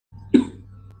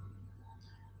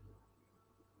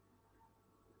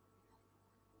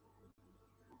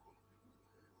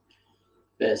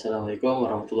Assalamualaikum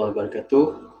warahmatullahi wabarakatuh.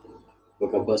 Apa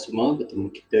khabar semua?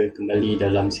 Bertemu kita kembali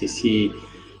dalam sesi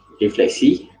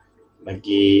refleksi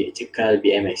bagi CEKAL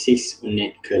BM 6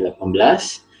 unit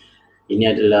ke-18. Ini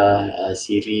adalah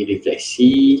siri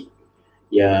refleksi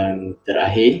yang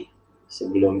terakhir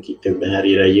sebelum kita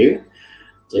berhari raya.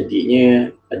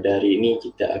 Jadinya pada hari ini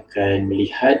kita akan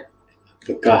melihat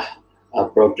apakah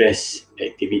progres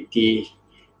aktiviti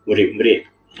murid-murid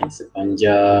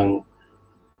sepanjang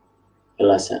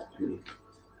pelaksanaan.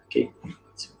 Okay.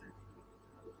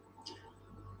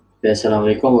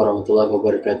 Assalamualaikum warahmatullahi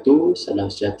wabarakatuh.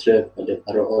 Salam sejahtera kepada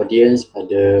para audiens,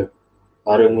 pada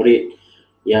para murid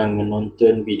yang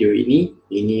menonton video ini.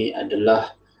 Ini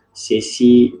adalah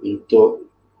sesi untuk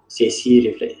sesi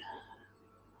refleksi.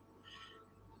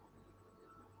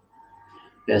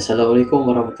 Assalamualaikum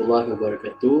warahmatullahi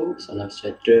wabarakatuh. Salam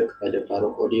sejahtera kepada para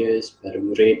audiens, para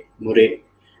murid-murid.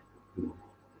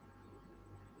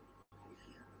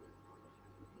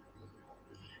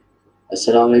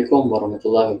 Assalamualaikum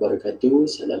warahmatullahi wabarakatuh.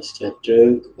 Salam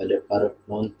sejahtera kepada para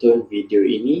penonton video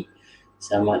ini.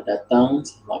 Selamat datang,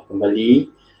 selamat kembali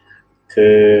ke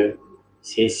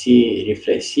sesi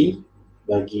refleksi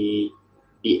bagi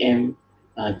BM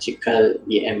CEKAL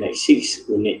BM 6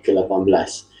 unit ke-18.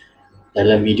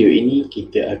 Dalam video ini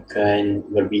kita akan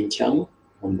berbincang,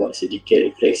 membuat sedikit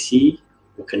refleksi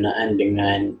berkenaan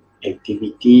dengan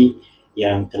aktiviti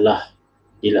yang telah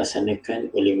dilaksanakan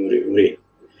oleh murid-murid.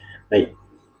 Baik.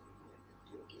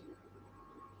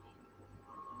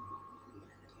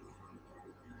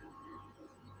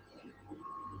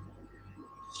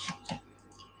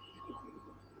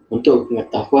 Untuk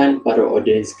pengetahuan para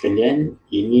audiens sekalian,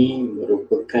 ini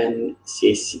merupakan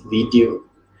sesi video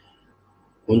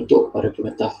untuk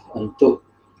pengetahuan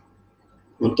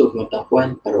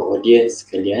para audiens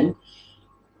sekalian.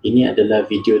 Ini adalah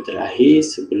video terakhir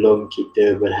sebelum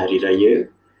kita berhari raya.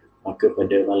 Maka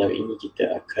pada malam ini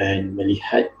kita akan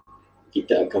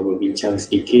berbincang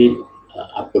sedikit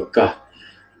apakah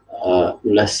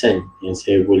ulasan yang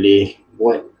saya boleh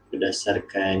buat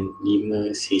berdasarkan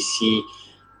 5 sesi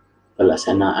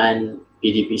pelaksanaan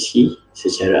PDPC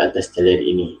secara atas talian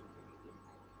ini.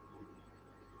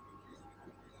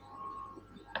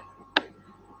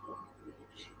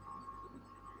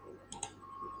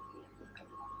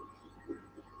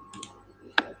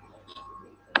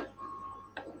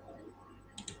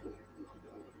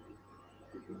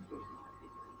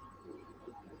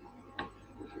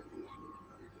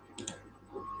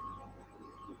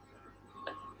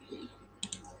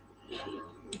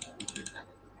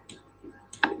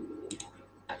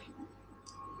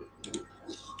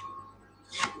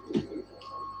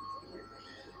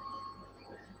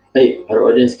 Baik, para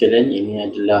audiens sekalian, ini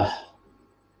adalah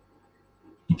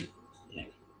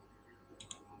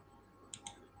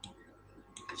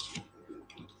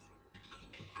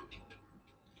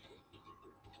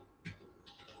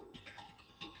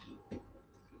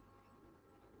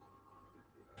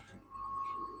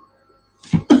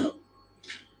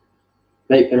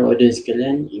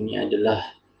sekalian, ini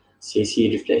adalah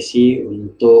sesi refleksi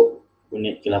untuk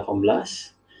unit ke-18.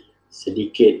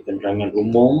 Sedikit penerangan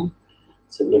umum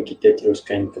sebelum kita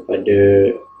teruskan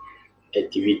kepada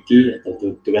aktiviti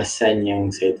atau tugasan yang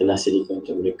saya telah sediakan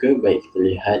untuk mereka. Baik, kita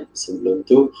lihat sebelum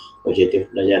tu objektif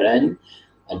pelajaran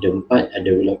ada 4, ada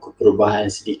berlaku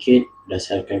perubahan sedikit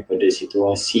berdasarkan pada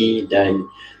situasi dan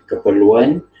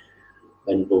keperluan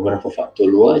dan beberapa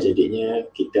faktor luar. Jadinya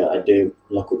kita ada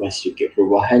melakukan sedikit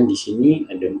perubahan di sini.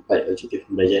 Ada 4 objektif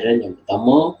pembelajaran. Yang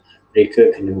pertama, mereka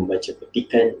kena membaca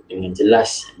petikan dengan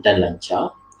jelas dan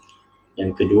lancar.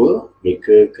 Yang kedua,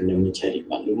 mereka kena mencari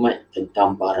maklumat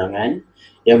tentang barangan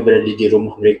yang berada di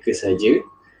rumah mereka saja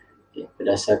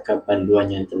berdasarkan panduan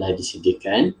yang telah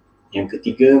disediakan. Yang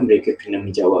ketiga, mereka kena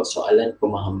menjawab soalan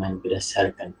pemahaman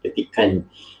berdasarkan petikan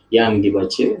yang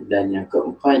dibaca. Dan yang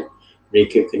keempat,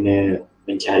 mereka kena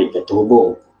mencari kata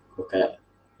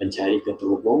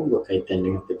hubung berkaitan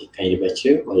dengan petikan yang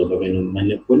dibaca. Walau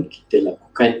bagaimanapun kita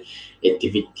lakukan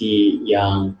aktiviti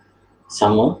yang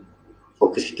sama,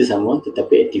 fokus kita sama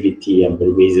tetapi aktiviti yang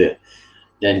berbeza.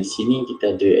 Dan di sini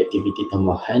kita ada aktiviti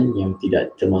tambahan yang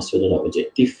tidak termasuk dalam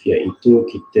objektif, iaitu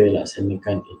kita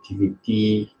laksanakan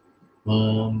aktiviti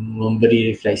memberi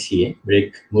refleksi.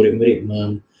 Murid-murid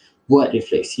membuat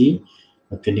refleksi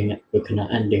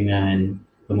berkenaan dengan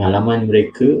pengalaman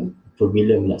mereka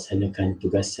apabila melaksanakan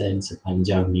tugasan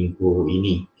sepanjang minggu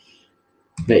ini.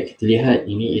 Baik, kita lihat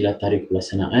ini ialah tarikh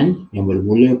pelaksanaan yang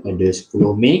bermula pada 10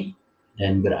 Mei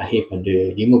dan berakhir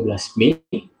pada 15 Mei.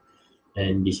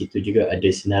 Dan di situ juga ada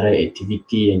senarai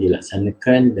aktiviti yang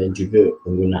dilaksanakan dan juga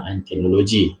penggunaan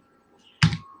teknologi.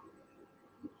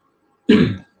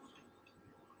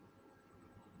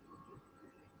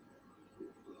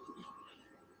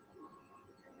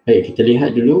 Baik, kita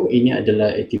lihat dulu. Ini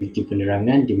adalah aktiviti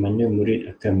penerangan di mana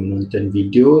murid akan menonton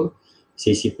video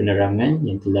sesi penerangan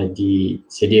yang telah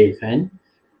disediakan.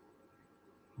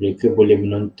 Mereka boleh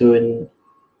menonton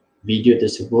video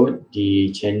tersebut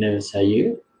di channel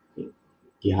saya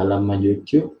di halaman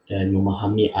YouTube dan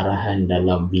memahami arahan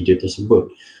dalam video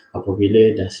tersebut.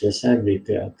 Apabila dah selesai,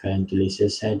 mereka akan tulis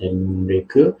selesai dan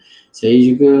saya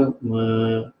juga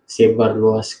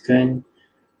mensebarluaskan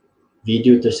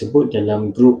video tersebut dalam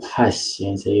grup khas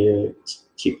yang saya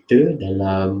cipta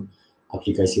dalam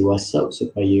aplikasi WhatsApp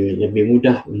supaya lebih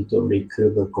mudah untuk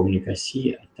mereka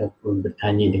berkomunikasi ataupun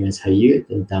bertanya dengan saya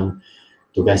tentang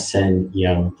tugasan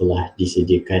yang telah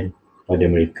disediakan pada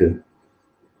mereka.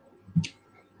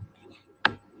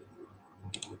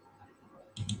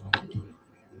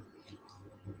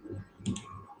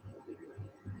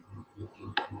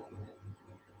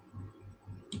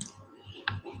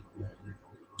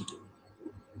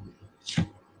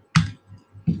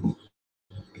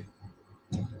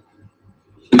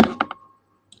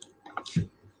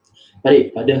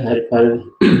 Baik,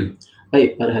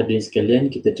 para hadirin sekalian,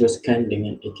 kita teruskan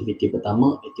dengan aktiviti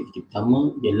pertama. Aktiviti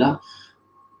pertama ialah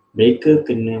mereka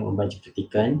kena membaca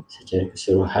petikan secara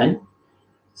keseluruhan.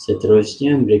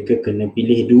 Seterusnya, mereka kena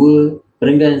pilih 2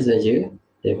 perenggan saja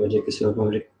daripada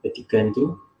keseluruhan petikan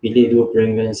tu. Pilih 2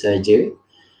 perenggan saja.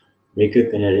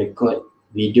 Mereka kena rekod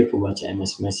video pembacaan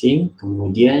masing-masing,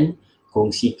 kemudian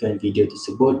kongsikan video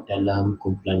tersebut dalam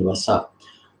kumpulan WhatsApp.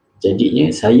 Jadinya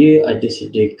saya ada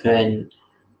sediakan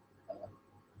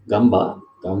gambar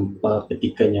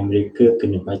petikan yang mereka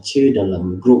kena baca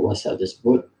dalam grup WhatsApp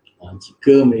tersebut.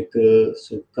 Jika mereka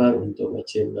sukar untuk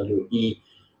baca melalui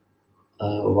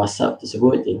WhatsApp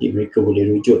tersebut, jadi mereka boleh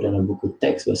rujuk dalam buku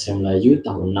teks Bahasa Melayu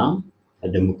tahun 6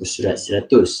 pada muka surat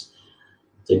 100.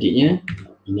 Jadinya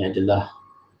ini adalah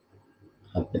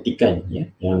petikan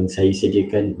yang saya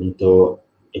sediakan untuk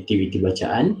aktiviti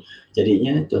bacaan.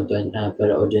 Jadinya tuan-tuan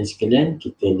para audiens sekalian,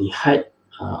 kita lihat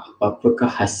apakah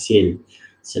hasil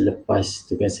selepas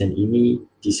tugasan ini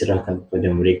diserahkan kepada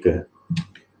mereka.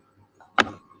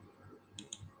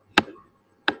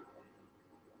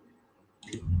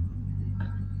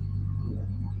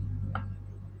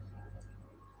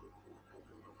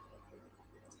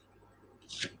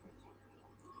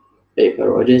 Baik,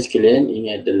 para audiens sekalian,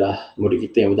 ini adalah murid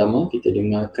kita yang pertama. Kita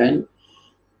dengarkan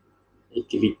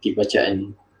aktiviti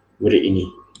bacaan murid ini.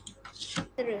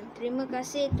 Terima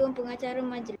kasih Tuan Pengacara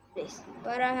Majlis,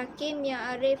 para hakim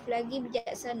yang arif lagi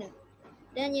bijaksana,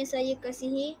 dan yang saya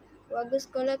kasihi, warga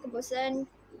sekolah kebangsaan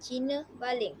Cina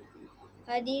Baling.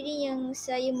 Hadirin yang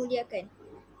saya muliakan,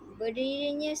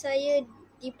 berdirinya saya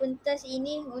di pentas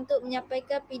ini untuk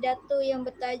menyampaikan pidato yang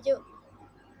bertajuk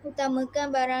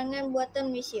Utamakan Barangan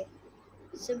Buatan Malaysia.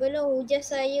 Sebelum hujah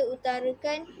saya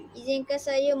utarakan, izinkan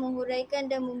saya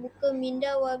menghuraikan dan membuka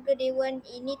minda warga Dewan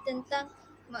ini tentang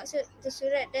maksud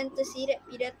tersurat dan tersirat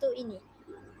pidato ini.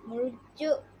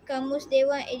 Merujuk Kamus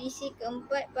Dewan edisi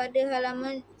keempat pada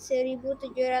halaman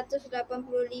 1785,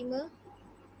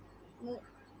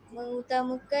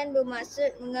 mengutamakan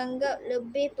bermaksud menganggap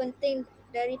lebih penting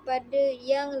daripada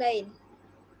yang lain.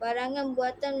 Barangan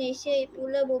buatan Malaysia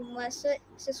pula bermaksud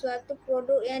sesuatu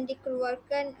produk yang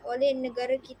dikeluarkan oleh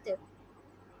negara kita.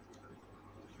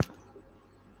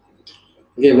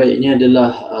 Okey, baik, ini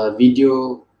adalah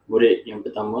video murid yang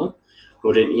pertama.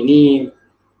 Murid ini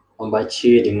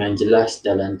membaca dengan jelas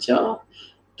dan lancar.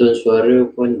 Tone suara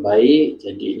pun baik,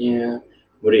 jadinya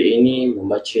murid ini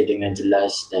membaca dengan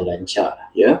jelas dan lancar,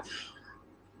 ya.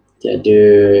 Dia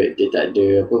tak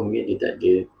ada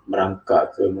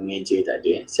merangkak ke mengeja, tak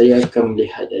ada. Saya akan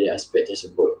melihat dari aspek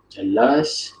tersebut.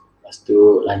 Jelas, lepas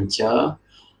tu lancar.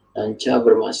 Lancar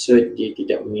bermaksud dia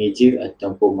tidak mengeja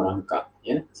ataupun merangkak,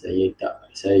 ya. Saya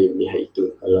melihat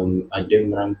itu. Kalau ada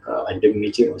merangkak, ada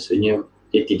mengeja, maksudnya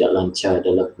dia tidak lancar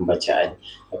dalam pembacaan.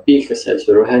 Tapi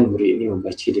keseluruhan murid ini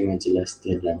membaca dengan jelas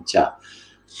dan lancar.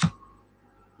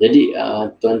 Jadi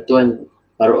tuan-tuan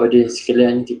para audiens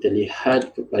sekalian, kita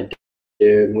lihat kepada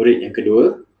murid yang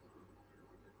kedua.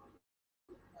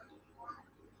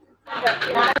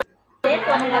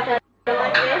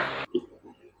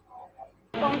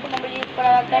 Untuk membeli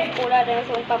peralatan sekolah dan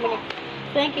seumpamanya.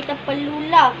 Sebenarnya kita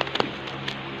perlulah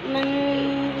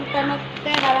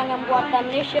mengutamakan barangan buatan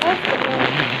Malaysia.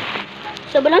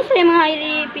 Sebelum saya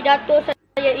mengakhiri pidato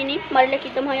saya ini, marilah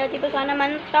kita menghayati bersama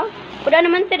mantau Perdana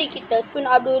Menteri kita, Tun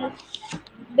Abdullah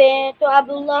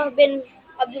bin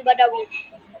Abdul Badawi.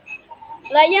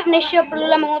 Rakyat Malaysia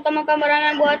perlulah mengutamakan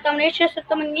barangan buatan Malaysia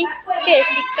serta mengikir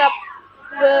sikap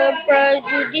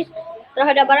berprejudis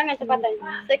terhadap barangan tempatan.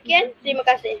 Sekian, terima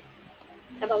kasih.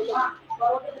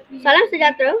 Salam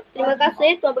sejahtera. Terima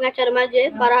kasih Tuan Pengacara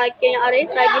Majlis, para hakim yang arif,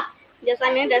 lagi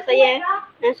bijaksana dan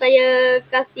saya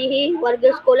kasihi warga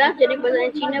sekolah jadi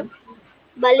bahasa Cina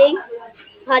Baling.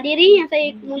 Hadiri yang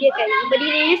saya muliakan,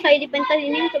 berdirinya saya di pentas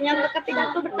ini untuk menyampaikan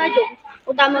pidato bertajuk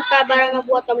Utamakan Barangan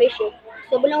Buatan Malaysia.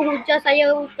 Sebelum hujah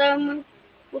saya utarakan,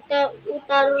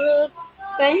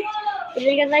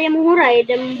 izinkan saya mengurai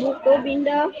dan membuka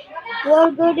minda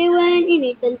warga Dewan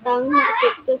ini tentang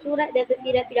maksud tersurat dan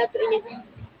tersirat pidato ini.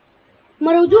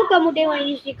 Merujuk kamu Dewan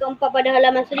Edisi keempat pada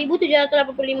halaman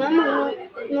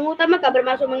 1785 mengutamakan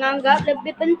bermaksud menganggap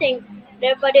lebih penting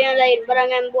daripada yang lain.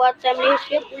 Barangan buatan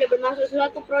Malaysia boleh bermaksud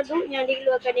suatu produk yang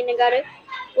dikeluarkan di negara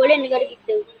oleh negara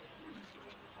kita.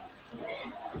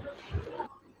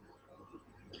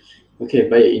 Okey,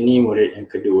 baik, ini murid yang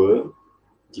kedua.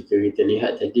 Jika kita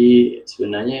lihat tadi,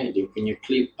 sebenarnya dia punya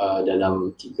klip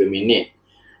dalam 3 minit.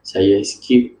 Saya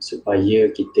skip supaya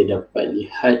kita dapat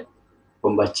lihat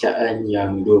pembacaan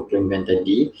yang 2 perenggan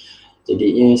tadi.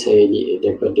 Jadinya saya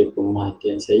daripada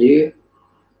pemerhatian saya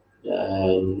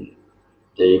dan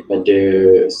daripada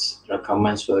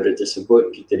rakaman suara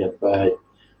tersebut, kita dapat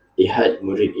lihat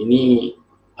murid ini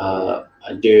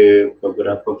ada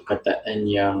beberapa perkataan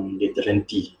yang dia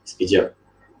terhenti sekejap.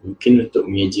 Mungkin untuk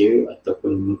meja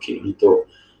ataupun mungkin untuk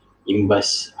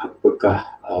imbas apakah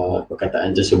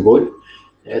perkataan tersebut.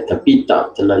 Tapi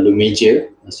tak terlalu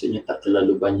major, maksudnya tak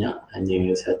terlalu banyak,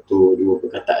 hanya 1-2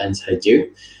 perkataan sahaja.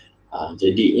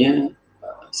 Jadinya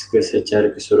secara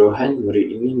keseluruhan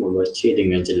murid ini membaca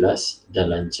dengan jelas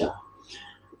dan lancar.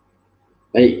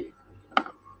 Baik,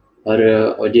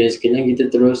 para audiens sekalian, kita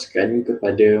teruskan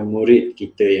kepada murid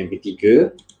kita yang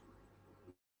ketiga.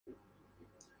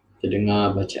 Kita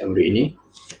dengar bacaan murid ini.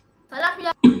 Salam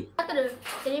sejahtera.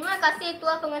 Terima kasih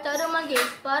Tuan Pengacara Majlis,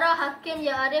 para hakim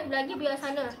yang arif lagi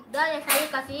bijaksana dan yang saya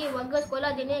kasihi warga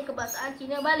sekolah jenis kebahasaan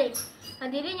Cina Baling.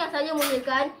 Hadirin yang saya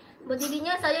muliakan,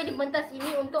 berdirinya saya di pentas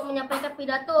ini untuk menyampaikan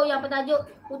pidato yang bertajuk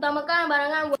Utamakan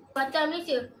Barangan Buatan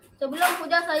Malaysia. Sebelum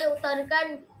hujah saya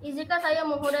utarakan, izinkan saya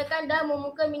menghuraikan dan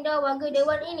membuka minda warga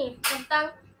Dewan ini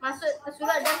tentang maksud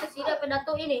tersurat dan tersirat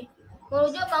pidato ini.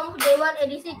 Merujuk kamus Dewan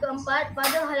edisi keempat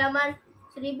pada halaman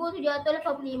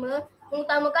 1785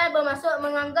 mengutamakan bermaksud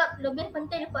menganggap lebih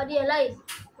penting daripada yang lain.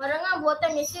 Barangan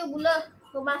buatan Malaysia boleh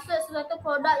bermaksud sesuatu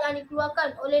produk yang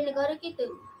dikeluarkan oleh negara kita.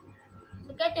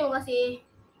 Sekian, terima kasih.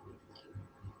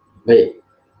 Baik,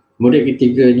 murid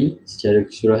ketiga ni secara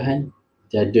keseluruhan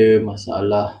tiada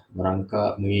masalah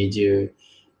merangkak, mengeja,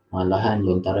 malahan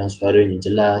lontaran suaranya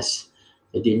jelas.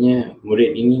 Jadinya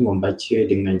murid ini membaca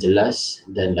dengan jelas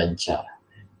dan lancar.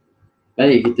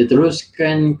 Baik, kita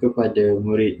teruskan kepada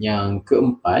murid yang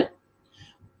keempat.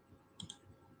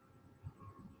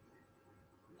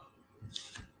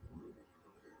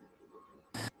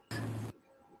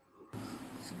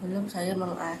 Sebelum saya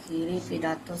mengakhiri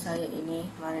pidato saya ini,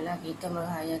 marilah kita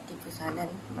menghayati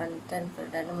pesanan mantan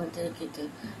Perdana Menteri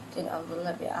kita, Tun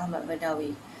Abdullah bin Ahmad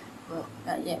Badawi.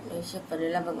 Rakyat Malaysia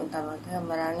perlulah mengutamakan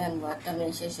barangan buatan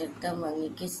Malaysia serta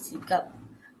mengikis sikap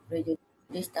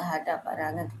prejudis terhadap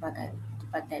barangan tempatan.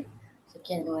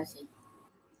 Sekian, terima kasih.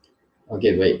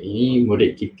 Okey, baik. Ini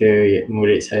murid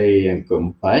saya yang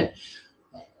keempat.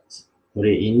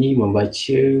 Murid ini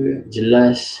membaca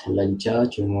jelas, lancar,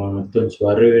 cuma tone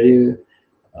suara dia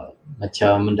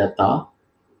macam mendatar.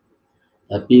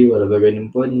 Tapi walau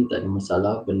bagaimanapun tak ada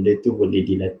masalah, benda tu boleh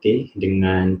dilatih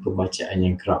dengan pembacaan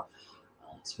yang kerap.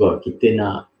 Sebab kita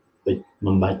nak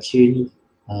membaca ni,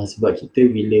 sebab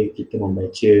bila kita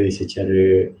membaca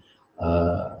secara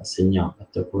senyap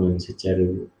ataupun secara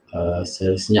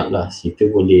senyap lah, kita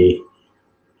boleh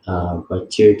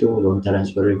baca tu, lontaran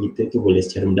suara kita tu boleh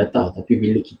secara mendatar. Tapi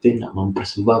bila kita nak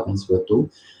mempersembahkan sesuatu,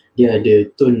 dia ada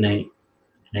tone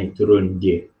naik turun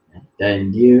dia.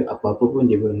 Dan dia apa-apa pun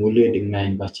dia bermula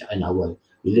dengan bacaan awal.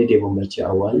 Bila dia membaca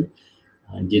awal,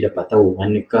 dia dapat tahu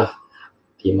manakah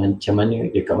macam mana,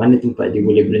 dekat mana tempat dia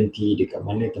boleh berhenti, dekat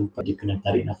mana tempat dia kena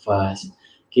tarik nafas.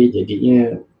 Okay,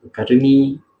 jadinya perkara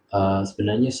ni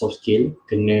sebenarnya soft skill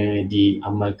kena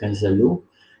diamalkan selalu.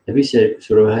 Tapi secara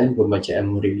keseluruhan pembacaan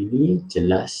murid ini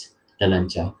jelas dan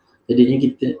lancar. Jadinya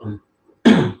kita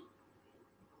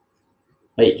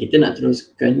baik, kita nak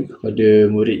teruskan kepada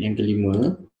murid yang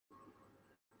kelima.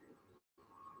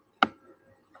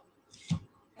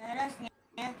 Seterusnya,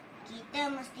 kita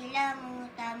mestilah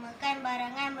mengutamakan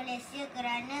barangan Malaysia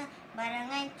kerana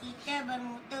barangan kita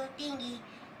bermutu tinggi.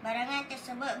 Barangan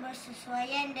tersebut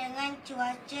bersesuaian dengan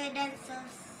cuaca dan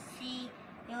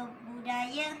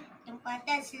sosio-budaya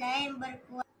tempatan selain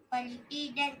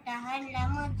berkualiti dan tahan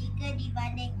lama jika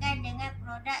dibandingkan dengan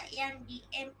produk yang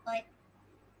diimport.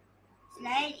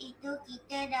 Selain itu,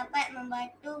 kita dapat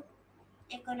membantu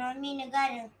ekonomi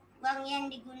negara. Wang yang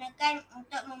digunakan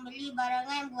untuk membeli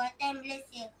barangan buatan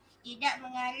Malaysia tidak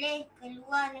mengalir ke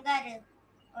luar negara.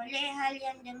 Oleh hal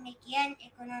yang demikian,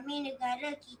 ekonomi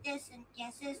negara kita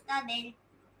sentiasa stabil.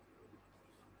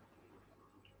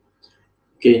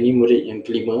 Okey, ini murid yang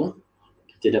kelima.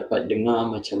 Kita dapat dengar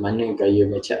macam mana gaya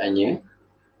bacaannya.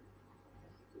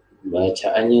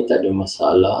 Bacaannya tak ada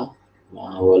masalah.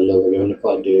 Walau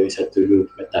bagaimanapun ada satu dua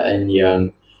perkataan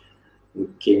yang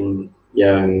mungkin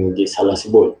yang dia salah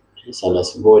sebut.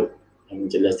 Yang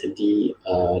jelas tadi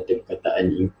ada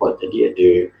perkataan import tadi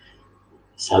ada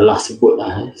salah sebut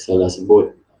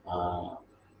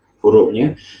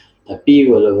hurufnya. Tapi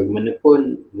walau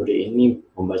bagaimanapun murid ini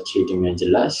membaca dengan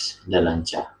jelas dan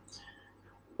lancar.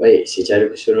 Baik, secara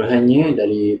keseluruhannya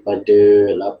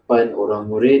daripada 8 orang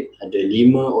murid, ada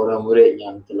 5 orang murid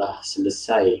yang telah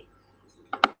selesai.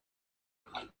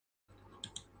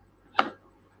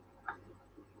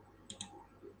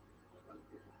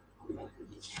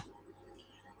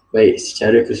 Baik,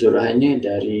 secara keseluruhannya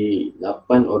dari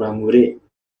 8 orang murid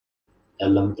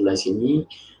dalam kelas ini,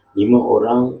 5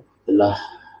 orang telah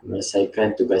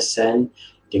menyelesaikan tugasan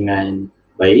dengan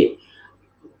baik,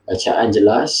 bacaan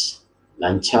jelas,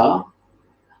 lancar.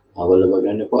 Walau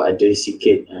bagaimanapun ada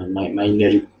sikit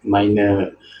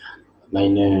minor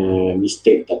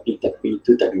mistake, tapi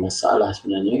itu tak ada masalah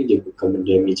sebenarnya, dia bukan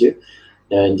benda major.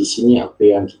 Dan di sini apa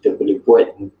yang kita boleh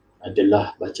buat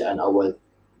adalah bacaan awal,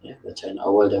 bacaan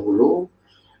awal dahulu.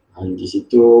 Di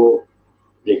situ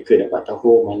mereka dapat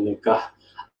tahu manakah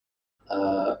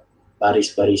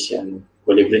baris-baris yang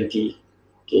boleh berhenti,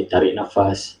 tarik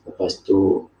nafas, lepas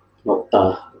tu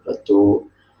noktah, lepas tu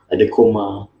ada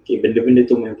koma. Benda-benda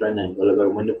tu main peranan. Walau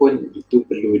bagaimanapun itu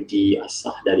perlu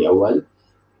diasah dari awal.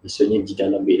 Maksudnya di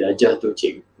dalam bilik darjah tu,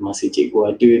 masa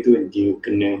cikgu ada tu, dia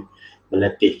kena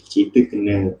melatih. Cikgu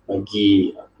kena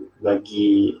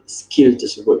bagi skill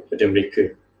tersebut pada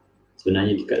mereka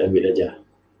sebenarnya dekat dalam bilik darjah.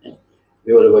 Tapi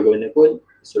walau bagaimanapun,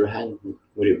 keseluruhan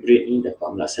murid-murid ni dapat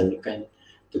melaksanakan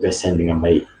tugasan dengan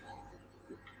baik.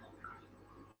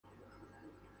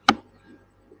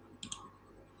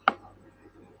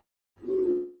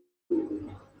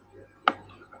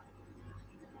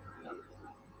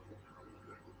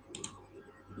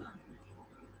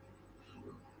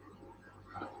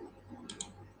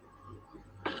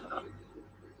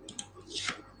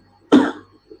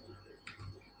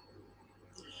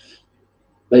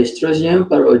 Baik, seterusnya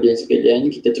para audiens sekalian,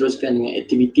 kita teruskan dengan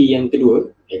aktiviti yang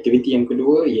kedua. Aktiviti yang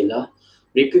kedua ialah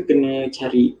mereka kena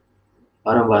cari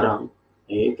barang-barang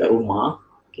kat rumah,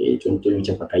 contohnya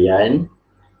macam pakaian,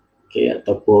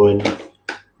 ataupun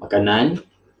makanan,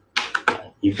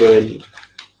 even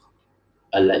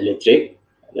alat elektrik.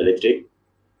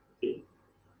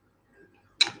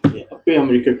 Apa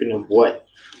yang mereka kena buat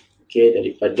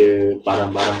daripada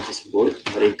barang-barang tersebut,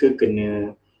 mereka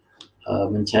kena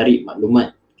mencari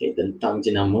maklumat tentang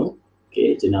jenama,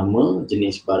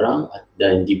 jenis barang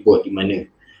dan dibuat di mana.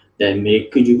 Dan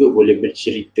mereka juga boleh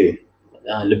bercerita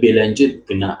lebih lanjut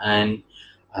berkenaan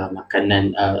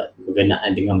makanan,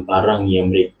 berkenaan dengan barang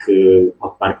yang mereka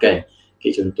paparkan.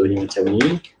 Contohnya macam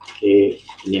ni,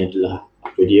 ini adalah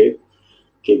apa dia,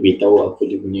 beritahu apa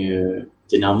dia punya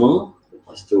jenama,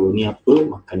 lepas tu ni apa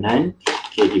makanan,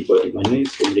 dibuat di mana.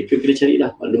 So mereka kena carilah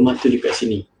maklumat tu dekat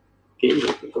sini.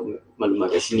 Maklumat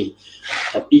kat sini.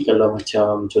 Tapi kalau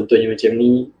macam contohnya macam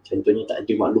ni, contohnya tak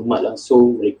ada maklumat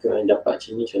langsung, mereka dapat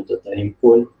macam ni, contoh tak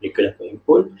handphone, mereka dapat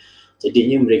handphone,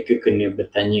 jadinya mereka kena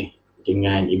bertanya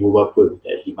dengan ibu bapa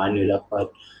dari mana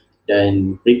dapat,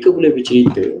 dan mereka boleh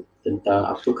bercerita tentang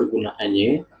apa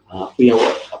kegunaannya,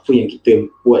 apa yang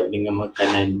kita buat dengan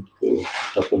makanan ke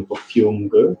ataupun perfume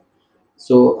ke.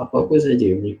 So apa-apa saja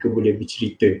mereka boleh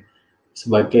bercerita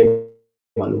sebagai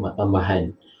maklumat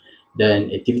tambahan.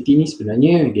 Dan aktiviti ni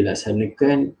sebenarnya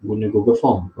dilaksanakan guna Google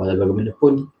Form. Walau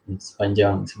bagaimanapun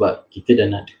sebab kita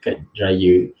dah nak dekat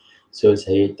raya, so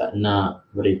saya tak nak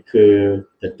mereka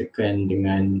tertekan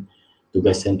dengan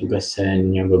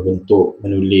tugasan-tugasan yang berbentuk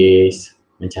menulis,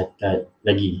 mencatat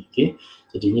lagi.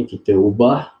 Jadinya kita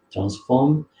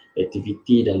transform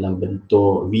aktiviti dalam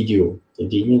bentuk video.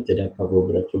 Jadinya terdapat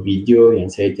beberapa video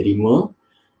yang saya terima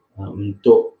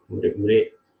untuk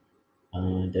murid-murid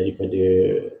daripada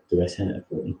tugasan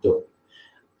untuk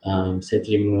saya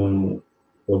terima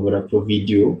beberapa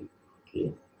video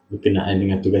berkenaan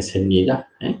dengan tugasan ni lah.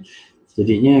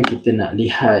 Jadinya kita nak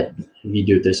lihat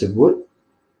video tersebut.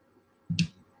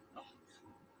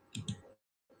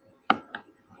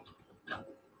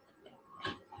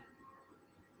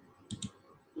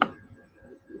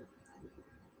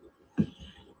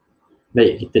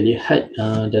 Baik, kita lihat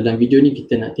dalam video ni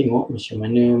kita nak tengok macam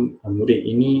mana murid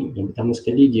ini yang pertama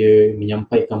sekali dia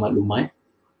menyampaikan maklumat.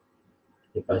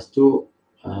 Lepas tu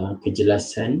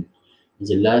kejelasan,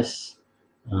 jelas,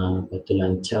 lepas tu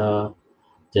lancar.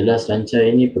 Jelas, lancar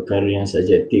ini perkara yang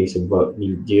subjektif sebab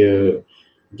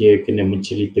dia kena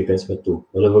menceritakan sesuatu.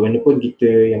 Walau bagaimanapun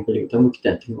kita yang paling utama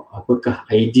kita nak tengok apakah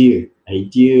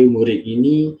idea murid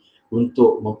ini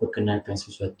untuk memperkenalkan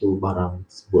sesuatu barang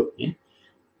tersebut, ya.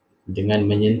 Dengan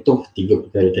menyentuh 3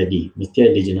 perkara tadi. Mesti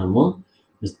ada jenama,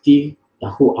 mesti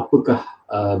tahu apakah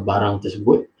barang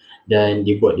tersebut dan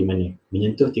dibuat di mana.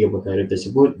 Menyentuh 3 perkara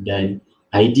tersebut dan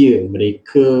idea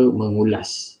mereka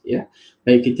mengulas, ya.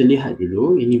 Baik, kita lihat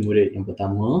dulu, ini murid yang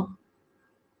pertama.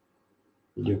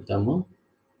 Video pertama.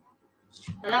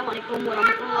 Assalamualaikum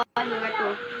warahmatullahi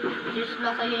wabarakatuh. Di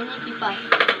sebelah saya ini kipas.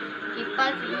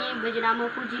 Kipas ini berjenama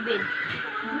Fuji bin.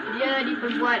 Dia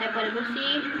diperbuat daripada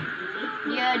besi.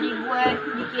 Dia dibuat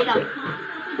di kilang.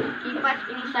 Kipas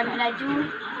ini sangat laju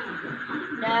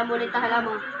dan boleh tahan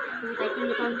lama. Saya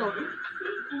tunjuk contoh.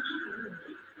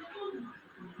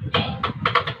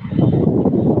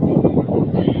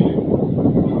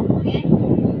 Okey.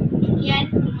 Sekian,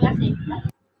 terima kasih.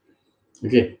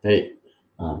 Okey, baik.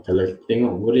 Kalau kita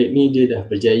tengok murid ni dia dah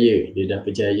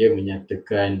berjaya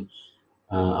menyatakan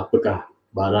apakah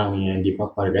barang yang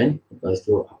dipaparkan, lepas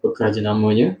tu apakah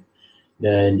jenamanya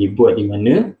dan dibuat di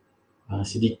mana,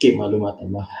 sedikit maklumat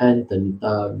tambahan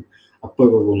tentang apa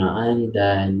kegunaan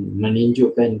dan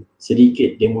menunjukkan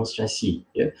sedikit demonstrasi,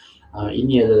 ya.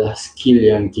 Ini adalah skill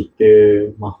yang kita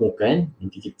mahukan.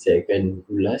 Nanti saya akan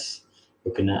ulas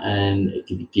berkenaan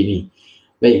aktiviti ni.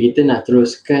 Baik, kita nak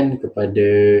teruskan kepada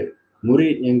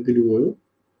murid yang kedua,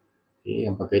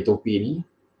 yang pakai topi ni.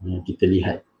 Kita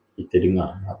lihat, kita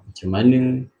dengar macam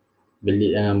mana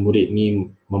murid ni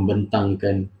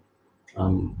membentangkan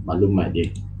maklumat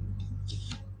dia.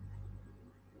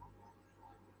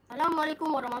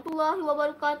 Assalamualaikum warahmatullahi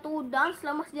wabarakatuh dan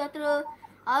selamat sejahtera.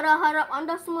 Harap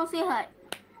anda semua sihat.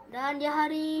 Dan di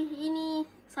hari ini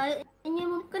saya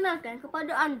ingin memperkenalkan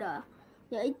kepada anda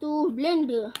iaitu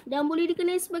blender dan boleh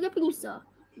dikenali sebagai pengisar.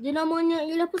 Jenamanya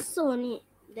ialah Pesonic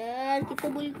dan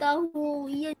kita boleh tahu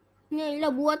ianya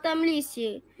ialah buatan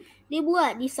Malaysia.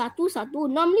 Dibuat di 1165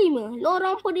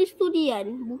 Lorong Perindustrian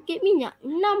Bukit Minyak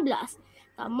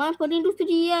 16, Taman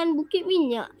Perindustrian Bukit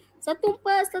Minyak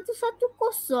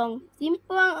 14110,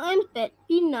 Simpang Empat,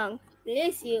 Pinang,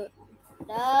 Malaysia.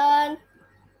 Dan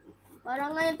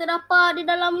barangan yang terdapat di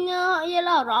dalamnya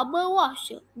ialah rubber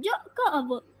washer, jak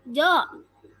cover, jak,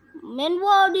 main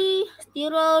body,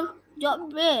 steering, job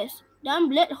base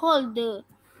dan blade holder.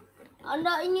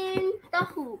 Anda ingin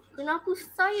tahu kenapa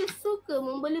saya suka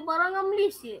membeli barangan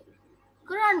Malaysia?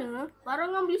 Kerana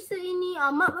barangan Malaysia ini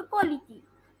amat berkualiti,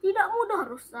 tidak mudah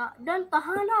rosak dan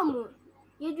tahan lama.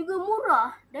 Ia juga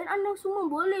murah dan anda semua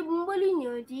boleh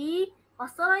membelinya di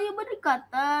pasar raya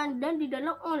berdekatan dan di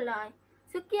dalam online.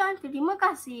 Sekian, terima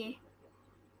kasih.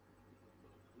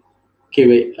 Okey,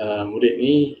 baik. Murid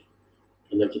ni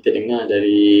kalau kita dengar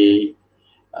dari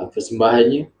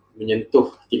persembahannya,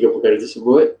 menyentuh 3 perkara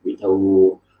tersebut,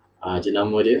 beritahu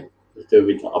jenama dia,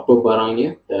 beritahu apa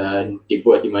barangnya dan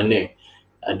dibuat di mana.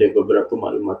 Ada beberapa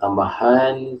maklumat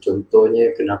tambahan,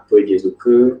 contohnya kenapa dia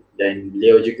suka, dan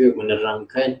beliau juga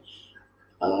menerangkan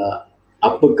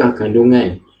apakah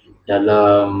kandungan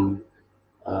dalam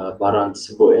barang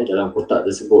tersebut, dalam kotak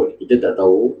tersebut. Kita tak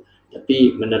tahu,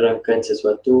 tapi menerangkan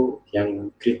sesuatu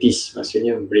yang kritis,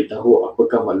 maksudnya beritahu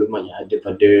apakah maklumat yang ada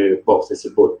pada box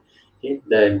tersebut. Okay,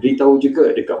 dan beritahu juga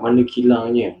dekat mana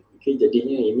kilangnya. Okay,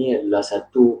 jadinya ini adalah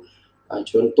satu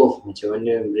contoh macam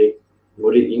mana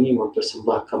murid ini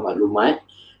mempersembahkan maklumat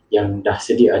yang dah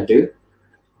sedia ada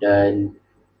dan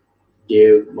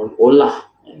dia mengolah,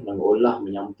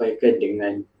 menyampaikan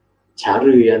dengan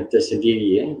cara yang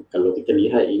tersendiri. Kalau kita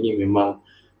lihat ini memang,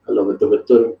 kalau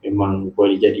betul-betul memang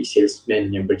boleh jadi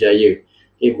salesman yang berjaya.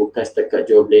 Okay, bukan setakat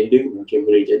jual blender, mungkin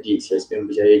boleh jadi salesman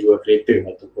berjaya jual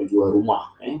kereta ataupun jual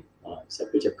rumah.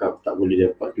 Siapa cakap tak boleh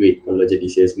dapat duit kalau jadi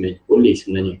salesman? Boleh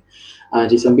sebenarnya.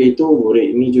 Di samping itu,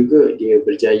 murid ini juga dia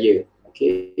berjaya.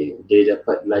 Okay, dia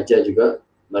dapat belajar juga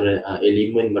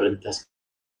elemen merentas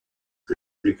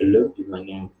curriculum di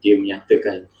mana dia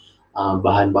menyatakan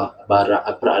bahan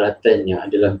peralatan yang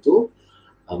ada dalam tu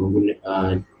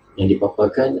yang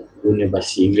dipaparkan guna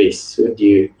bahasa Inggeris. So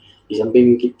dia, di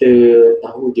samping kita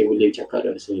tahu dia boleh cakap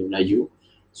dalam bahasa Melayu,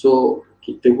 so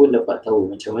kita pun dapat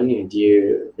tahu macam mana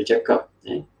dia bercakap,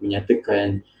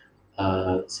 menyatakan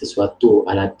sesuatu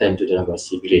alatan tu dalam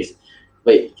bahasa Inggeris.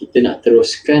 Baik, kita nak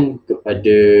teruskan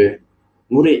kepada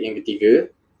murid yang ketiga.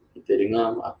 Kita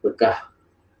dengar apakah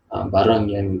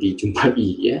barang yang dijumpai,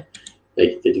 ya.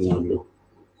 Baik, kita dengar dulu.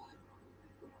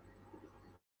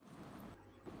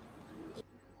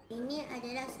 Ini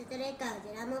adalah setrika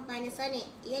jerama Panasonic.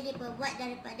 Ia diperbuat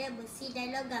daripada besi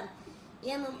dan logam.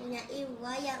 Ia mempunyai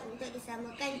wayar untuk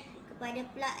disamakan kepada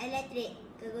plug elektrik.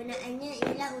 Kegunaannya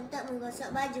ialah untuk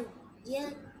menggosok baju. Ia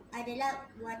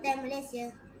adalah buatan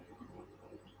Malaysia.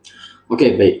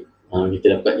 Okey, baik.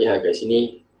 Kita dapat lihat kat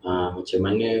sini macam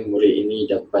mana murid ini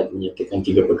dapat menyatakan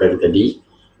 3 perkara tadi.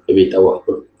 Lebih tahu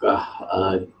apakah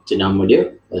jenama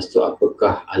dia, lepas tu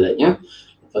apakah alatnya,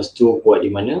 lepas tu buat di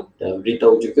mana, dan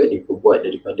beritahu juga diperbuat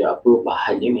daripada apa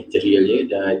bahannya, materialnya,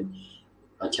 dan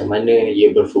macam mana ia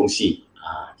berfungsi.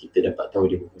 Kita dapat tahu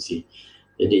dia berfungsi.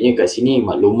 Jadinya kat sini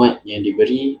maklumat yang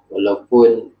diberi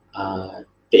walaupun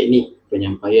teknik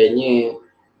penyampaiannya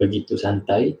begitu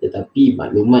santai, tetapi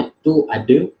maklumat tu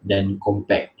ada dan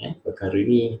compact. Perkara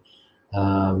ni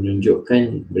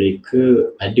menunjukkan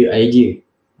mereka ada idea.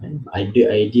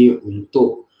 Ada idea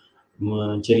untuk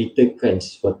menceritakan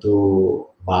sesuatu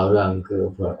barang ke,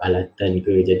 alatan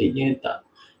ke. Jadinya tak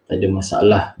ada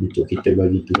masalah untuk kita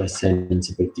bagi tugasan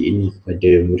seperti ini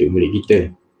kepada murid-murid kita.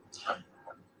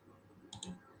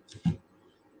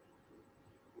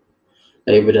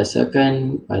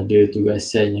 Berdasarkan pada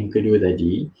tugasan yang kedua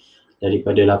tadi,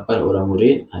 daripada 8 orang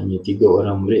murid, hanya 3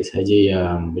 orang murid sahaja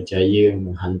yang berjaya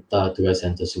menghantar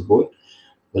tugasan tersebut.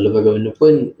 Walau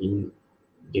bagaimanapun,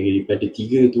 daripada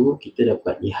 3 tu, kita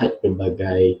dapat lihat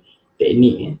pelbagai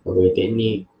teknik,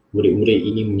 murid-murid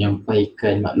ini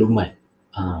menyampaikan maklumat.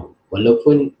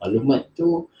 Walaupun maklumat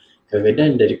tu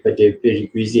kadang-kadang daripada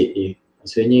prerequisite dia.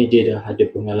 Maksudnya dia dah ada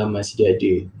pengalaman sedia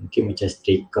ada. Mungkin macam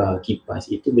setrika, kipas,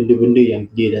 itu benda-benda yang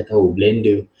dia dah tahu.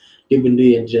 Blender, dia benda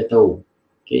yang dia dah tahu.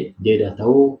 Okay, dia dah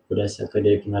tahu berdasarkan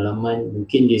dari pengalaman,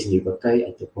 mungkin dia sendiri pakai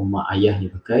ataupun mak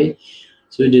ayahnya pakai.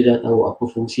 So dia dah tahu apa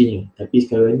fungsinya. Tapi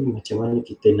sekarang ni macam mana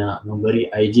kita nak memberi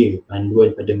idea,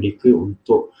 panduan pada mereka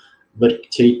untuk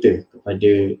bercerita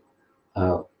kepada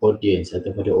audience atau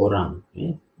pada orang.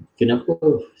 Kenapa?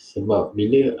 Sebab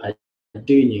bila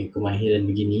adanya kemahiran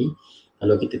begini,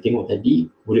 kalau kita tengok tadi,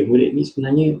 murid-murid ni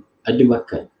sebenarnya ada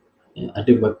bakat.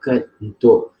 Ada bakat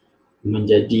untuk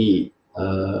menjadi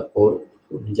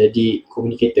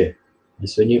communicator.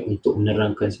 Maksudnya untuk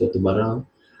menerangkan suatu barang,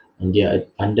 dia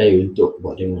pandai untuk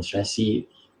buat demonstrasi.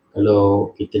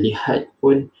 Kalau kita lihat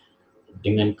pun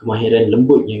dengan kemahiran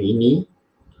lembut yang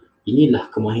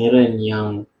inilah kemahiran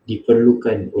yang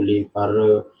diperlukan oleh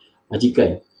para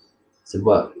majikan.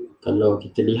 Sebab kalau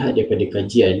kita lihat daripada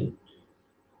kajian,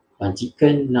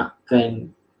 majikan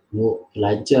nakkan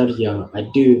pelajar yang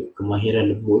ada kemahiran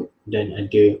lembut dan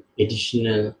ada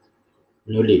additional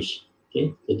knowledge.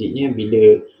 Okay? Jadinya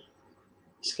bila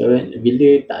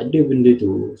tak ada benda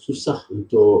tu, susah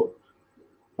untuk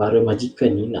para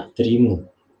majikan ni nak terima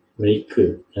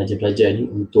mereka, pelajar-pelajar ni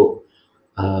untuk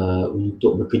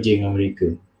bekerja dengan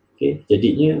mereka. Okay?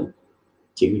 Jadinya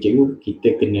cikgu-cikgu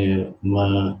kita kena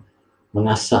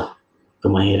mengasah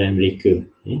kemahiran mereka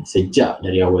sejak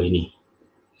dari awal ini.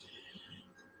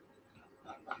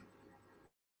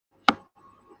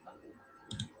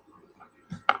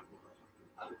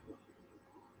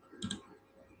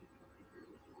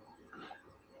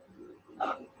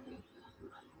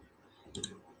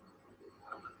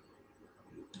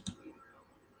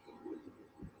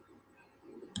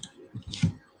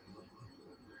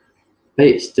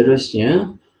 Baik,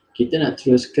 seterusnya kita nak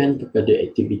teruskan kepada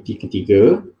aktiviti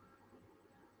ketiga.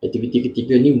 Aktiviti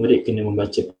ketiga ni murid kena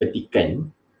membaca petikan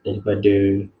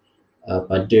daripada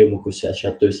pada muka surat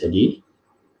 100 tadi.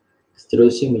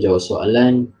 Seterusnya menjawab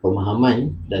soalan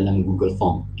pemahaman dalam Google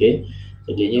Form. Okay?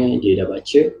 Jadinya dia dah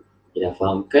baca, dia dah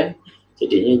fahamkan,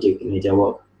 jadinya dia kena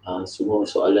jawab semua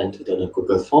soalan tu dalam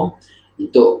Google Form.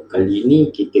 Untuk kali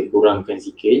ini kita kurangkan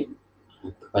sikit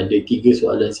kepada 3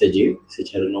 soalan saja.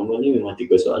 Secara normal ni memang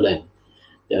 3 soalan.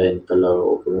 Dan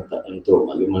kalau pemetaan untuk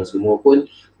makluman semua pun,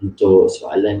 untuk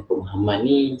soalan pemahaman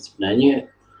ni sebenarnya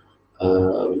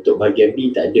untuk bahagian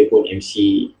B tak ada pun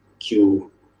MCQ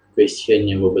question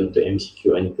yang berbentuk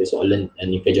MCQ aneka soalan,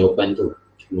 aneka jawapan tu.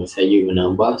 Cuma saya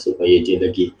menambah supaya dia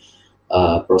lagi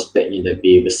prospeknya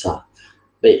lebih besar.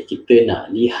 Baik, kita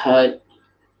nak lihat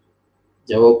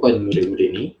jawapan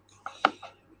murid-murid ni.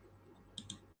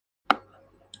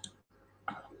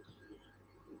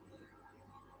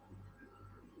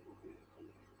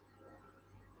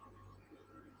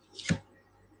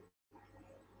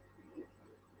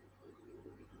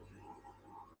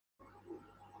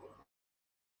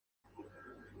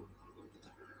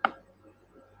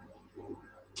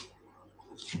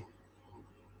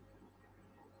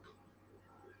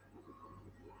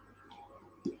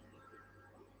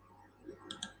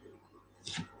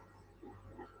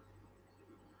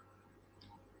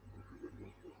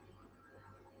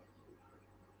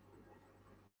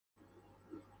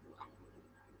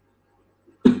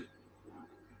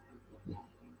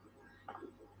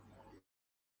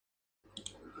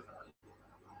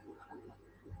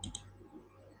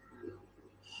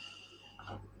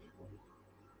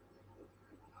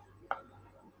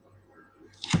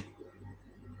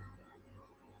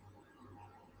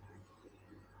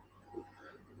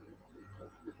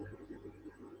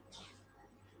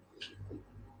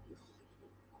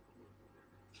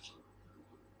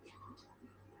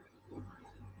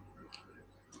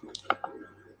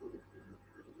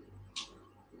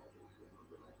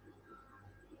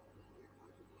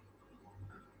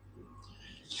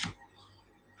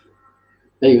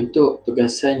 Baik, untuk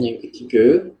tugasan yang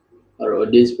ketiga, para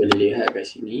audiens boleh lihat kat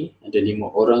sini ada 5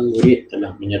 orang murid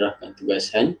telah menyerahkan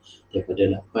tugasan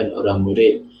daripada 8 orang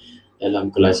murid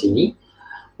dalam kelas ini.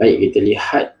 Baik, kita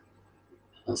lihat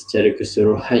secara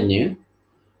keseluruhannya.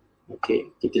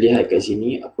 Okey, kita lihat kat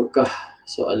sini apakah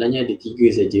soalannya ada 3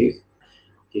 saja.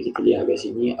 Okey, kita lihat kat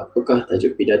sini apakah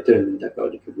tajuk pidato yang dimintakan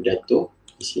oleh pidato.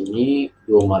 Di sini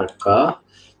 2 markah.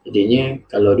 Jadinya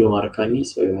kalau 2 markah ni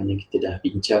sebagaimana kita dah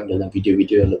bincang dalam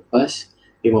video-video yang lepas,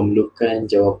 dia memerlukan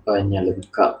jawapan yang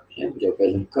lengkap. Ya,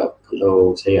 jawapan lengkap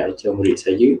kalau saya ajar murid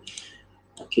saya,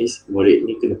 okey, murid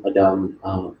ni kena padam,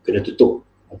 kena tutup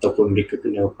ataupun mereka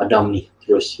kena padam ni.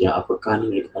 Terus yang apakah ni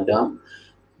mereka padam.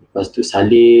 Lepas tu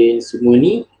salin semua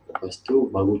ni, lepas tu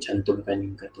baru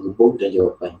cantumkan kata hubung dan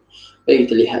jawapan. Baik,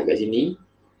 kita lihat kat sini.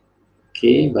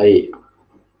 Okey, baik.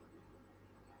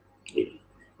 Okay.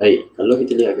 Baik, kalau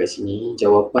kita lihat kat sini,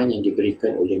 jawapan yang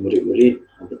diberikan oleh murid-murid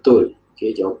betul.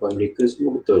 Okey, jawapan mereka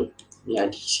semua betul. Ni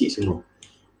ada isi semua.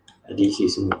 Ada isi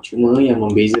semua. Cuma yang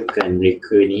membezakan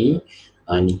mereka ni,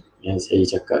 ni yang saya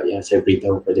cakap, yang saya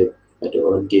beritahu pada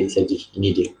audiens tadi. Ini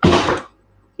dia.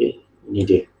 Okey, ini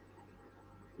dia.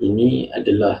 Ini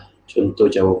adalah contoh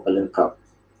jawapan lengkap.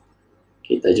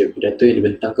 Okey, tajuk pidato yang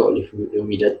dibentangkan oleh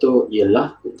pidato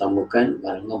ialah utamakan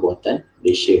barangan buatan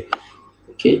Malaysia.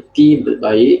 Okey, T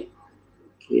baik.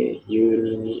 Okey, U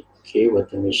ni okey,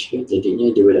 buatan Malaysia.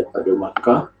 Jadinya dia boleh dapat 2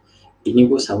 markah. Ini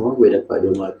pun sama, boleh dapat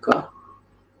 2 markah.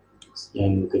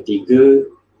 Yang ketiga,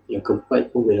 yang keempat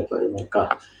pun boleh dapat 2 markah.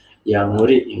 Yang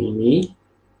murid yang ini,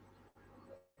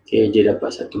 okey, dia dapat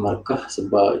 1 markah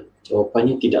sebab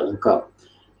jawapannya tidak lengkap.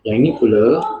 Yang ini pula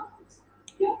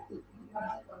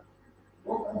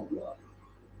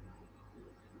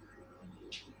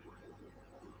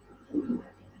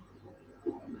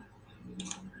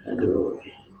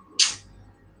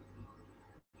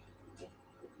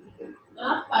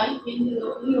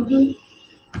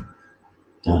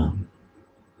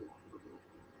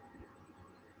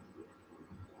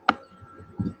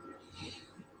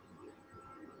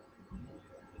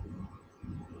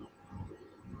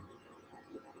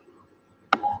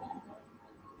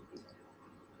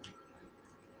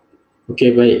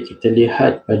okey, baik, kita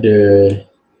lihat pada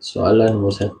soalan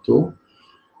nombor 1.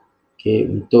 Okey,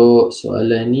 untuk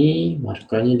soalan ni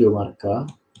markahnya 2 markah.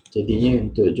 Jadinya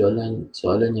untuk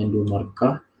soalan yang 2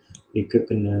 markah, mereka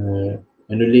kena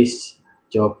menulis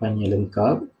jawapan yang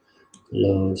lengkap.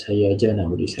 Kalau saya ajar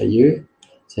anak murid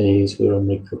saya suruh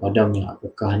mereka padam yang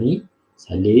apakah ni,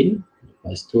 salin.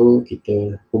 Lepas tu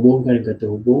kita hubungkan kata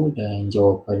hubung dan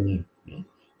jawapannya.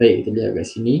 Baik, kita lihat kat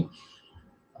sini.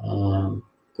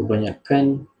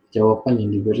 Kebanyakan jawapan yang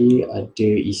diberi ada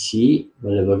isi,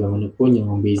 walau bagaimanapun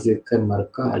yang membezakan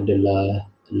markah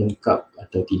adalah lengkap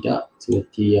atau tidak.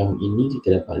 Seperti yang ini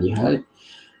kita dapat lihat,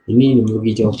 ini dia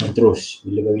bagi jawapan terus.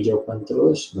 Bila bagi jawapan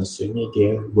terus, maksudnya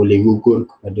dia boleh gugur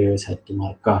kepada 1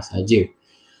 markah saja.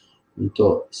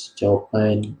 Untuk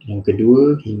jawapan yang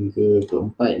kedua hingga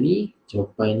keempat ni,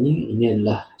 jawapannya ini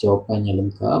adalah jawapan yang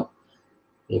lengkap.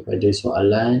 Daripada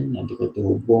soalan, ada kata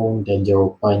hubung dan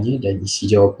jawapannya dan isi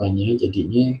jawapannya.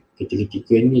 Jadinya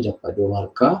ketiga-tiga ni dapat 2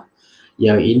 markah.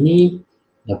 Yang ini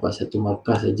dapat 1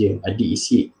 markah saja, ada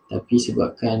isi. Tapi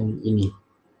sebabkan ini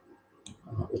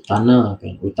utana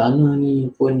kan, utana ni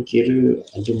pun kira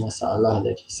ada masalah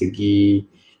dari segi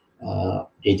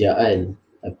ejaan.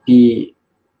 Tapi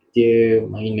dia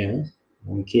minor,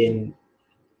 mungkin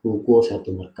gugur 1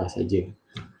 markah saja.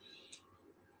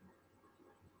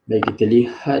 Baik,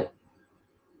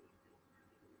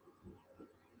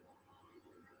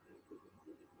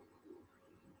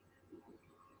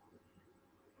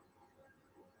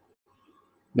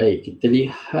 kita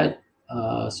lihat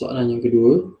soalan yang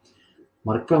kedua.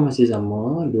 Markah masih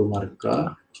sama, 2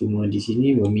 markah. Cuma di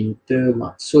sini meminta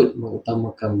maksud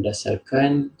mengutamakan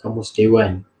berdasarkan kamus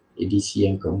dewan, edisi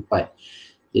yang keempat.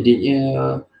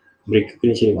 Jadinya mereka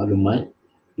kena cari maklumat.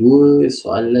 2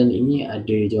 soalan ini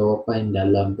ada jawapan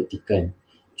dalam petikan.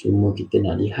 Cuma kita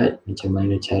nak lihat macam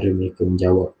mana cara mereka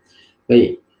menjawab.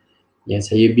 Baik, yang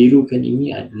saya birukan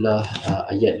ini adalah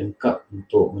ayat lengkap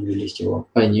untuk menulis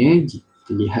jawapannya.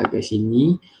 Kita lihat kat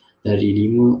sini, dari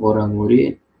 5 orang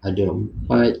murid ada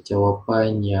 4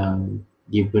 jawapan yang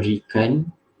diberikan.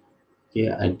 Okay,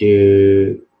 ada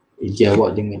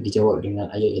dijawab dengan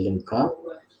ayat yang lengkap.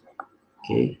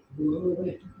 Okay.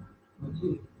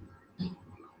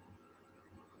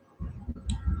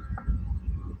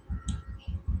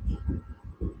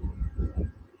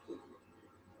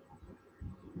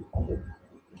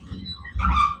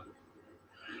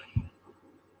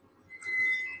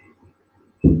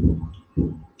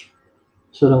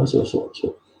 Masuk.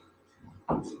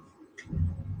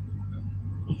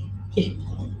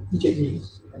 Jadi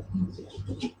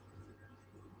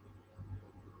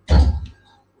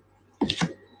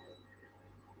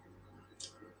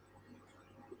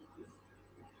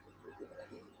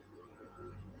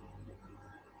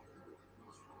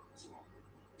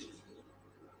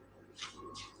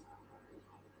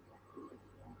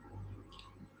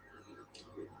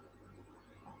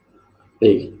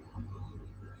baik.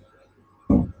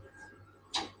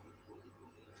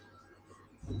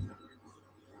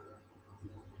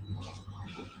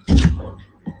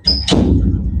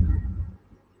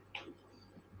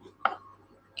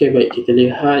 Okey, baik, kita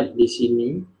lihat di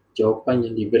sini jawapan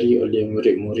yang diberi oleh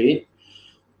murid-murid.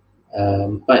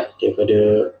 Empat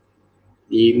daripada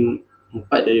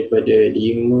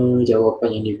lima jawapan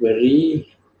yang diberi,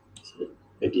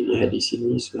 jadi lihat di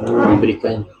sini semua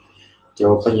memberikan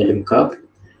jawapan yang lengkap.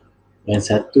 Yang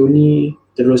satu ni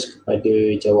terus kepada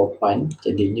jawapan,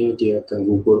 jadinya dia akan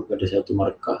gugur pada 1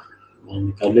 markah.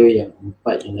 Manakala yang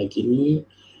 4 yang lagi ni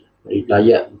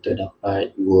layak untuk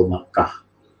dapat 2 markah.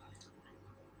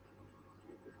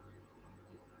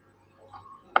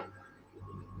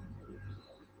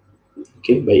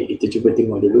 Okey, baik, kita cuba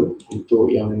tengok dulu. Untuk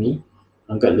yang ni,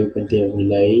 anggap lebih penting yang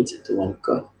lain 1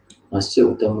 markah.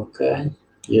 Maksud utamakan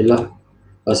ialah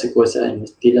bahasa kuasaan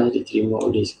mestilah diterima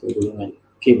oleh sekolah golongan.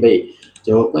 Okey, baik.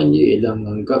 Jawapan dia ialah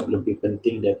menganggap lebih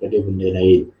penting daripada benda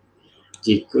lain.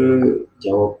 Jika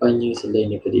jawapannya selain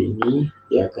daripada ini,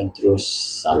 dia akan terus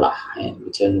salah.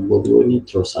 Macam nombor 2 ni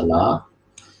terus salah.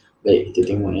 Baik,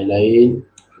 kita tengok yang lain.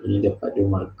 Ini dapat 2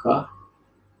 markah.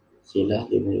 Okeylah,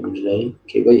 dia benda lain.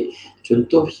 Okey, baik.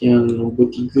 Contoh yang nombor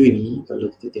 3 ni,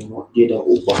 kalau kita tengok, dia dah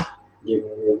ubah. Dia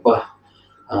mengubah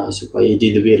supaya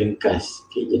dia lebih ringkas.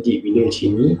 Okey, jadi bila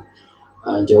macam ni,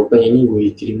 jawapan ini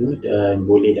boleh diterima dan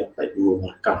boleh dapat 2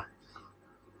 markah.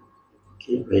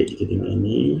 Okey, baik, kita tengok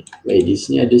ini. Baik, di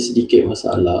sini ada sedikit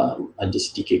masalah, ada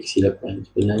sedikit kesilapan.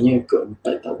 Sebenarnya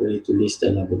keempat tak boleh tulis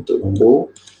dalam bentuk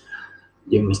nombor,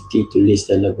 dia mesti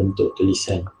tulis dalam bentuk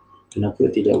tulisan. Kenapa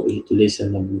tidak boleh tulis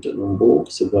dalam bentuk nombor?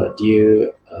 Sebab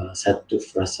dia satu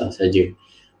frasa saja.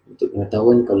 Untuk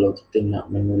pengetahuan, kalau kita nak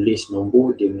menulis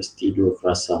nombor, dia mesti 2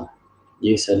 frasa.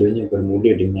 Dia selalunya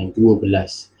bermula dengan 12.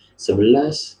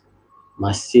 11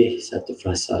 masih satu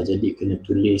frasa, jadi kena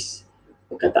tulis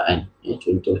perkataan.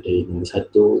 Contoh dari nombor 1,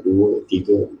 2,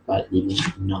 3, 4,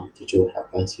 5, 6, 7,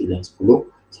 8, 9, 10,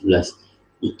 11.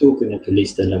 Itu kena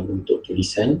tulis dalam bentuk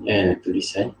tulisan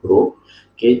huruf.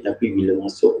 Okey, tapi bila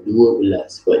masuk 12,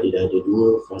 sebab dia dah ada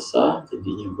 2 frasa,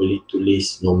 jadinya boleh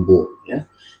tulis nombor, ya.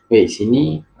 Baik,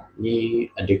 sini ni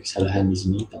ada kesalahan di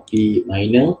sini, tapi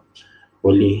minor,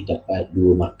 boleh dapat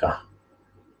 2 markah.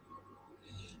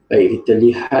 Baik, kita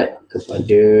lihat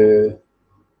kepada,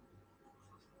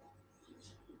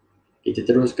 kita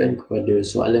teruskan kepada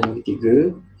soalan yang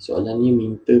ketiga. Soalan ni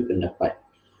minta pendapat.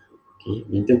 Okey,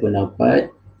 minta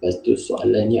pendapat, lepas tu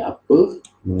soalannya apa,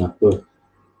 mengapa.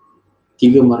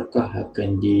 3 markah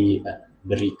akan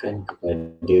diberikan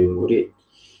kepada murid.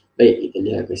 Baik, kita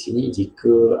lihat ke sini.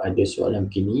 Jika ada soalan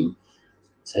begini,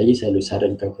 saya selalu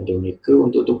sarankan kepada mereka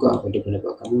untuk tukar pada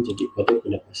pendapat kamu jadi pada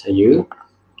pendapat saya.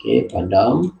 Okey,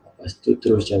 padam. Lepas tu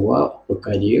terus jawab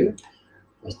apakah dia.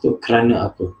 Lepas tu kerana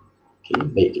apa. Okey,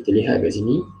 baik, kita lihat kat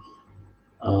sini.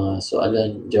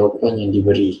 Soalan jawapan yang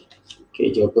diberi.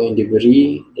 Okey, jawapan yang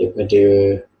diberi daripada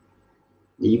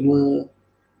 5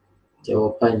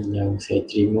 jawapan yang saya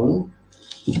terima,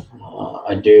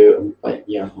 ada 4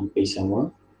 yang hampir sama,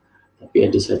 tapi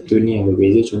ada satu ni yang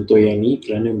berbeza. Contoh yang ni,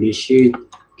 kerana Malaysia,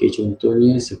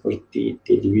 contohnya seperti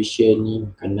televisyen ni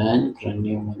makanan,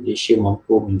 kerana Malaysia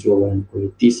mampu menjual barang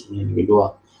kualiti yang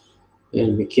kedua.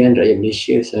 Dan demikian rakyat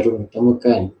Malaysia selalu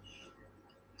mengutamakan,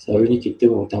 selalunya kita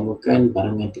mengutamakan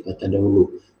barangan tempatan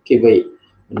dahulu. Okey, baik,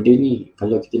 benda ni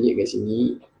kalau kita lihat kat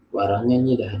sini,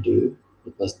 barangannya dah ada,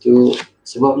 lepas tu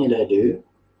sebabnya dah ada,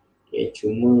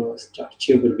 cuma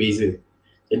struktur berbeza.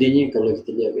 Jadinya kalau kita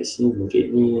lihat kat sini, murid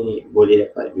ni boleh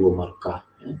dapat 2 markah.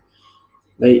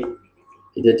 Baik,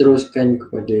 kita teruskan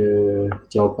kepada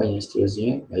jawapan yang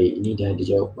seterusnya. Baik, ini dah ada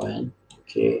jawapan.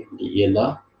 Okey,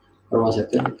 ialah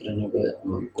permasakan kerana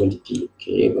kualiti.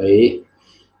 Okey, baik.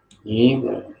 Ni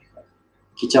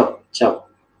kicap,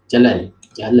 jalan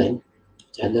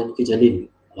ke jalin?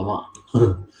 Alamak.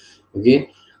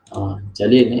 Okey,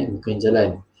 jalin bukan jalan.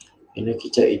 Kerana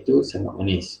kicap itu sangat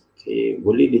manis. Okey,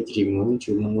 boleh diterima,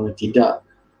 cuma tidak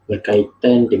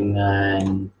berkaitan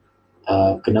dengan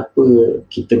kenapa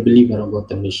kita beli barang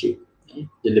buatan Malaysia.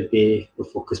 Dia lebih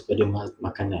berfokus pada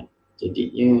makanan.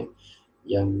 Jadinya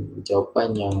yang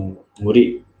jawapan yang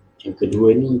murid yang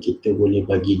kedua ni kita boleh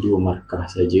bagi 2 markah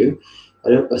saja.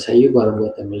 Pada pendapat saya, barang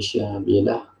buatan Malaysia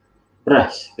ialah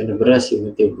beras, kerana beras yang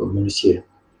penting untuk manusia.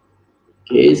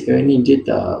 Okay, sekarang ni dia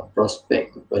tak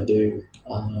prospek kepada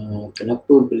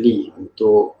kenapa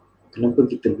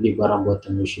kita beli barang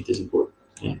buatan manusia tersebut.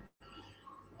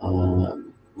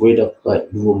 Boleh dapat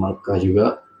 2 markah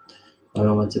juga.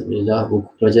 Macam inilah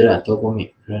buku pelajaran atau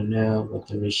komik, kerana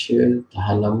buatan Malaysia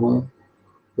tahan lama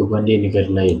berbanding negara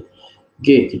lain.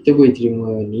 Okay, kita boleh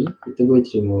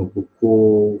terima buku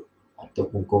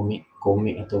ataupun komik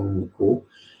ataupun buku.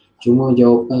 Cuma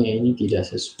jawapan yang ini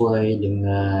tidak sesuai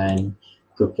dengan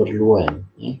keperluan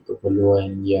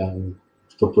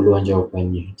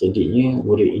jawapannya. Jadinya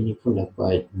murid ini pun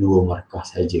dapat 2 markah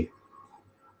saja.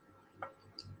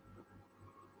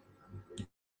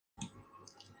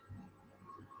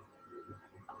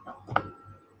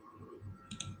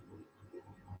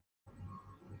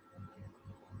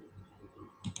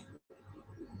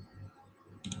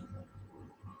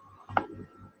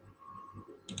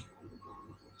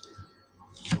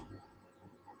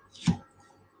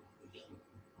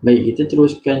 Baik, kita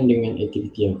teruskan dengan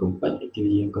aktiviti yang keempat.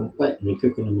 Aktiviti yang keempat, mereka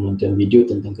kena menonton video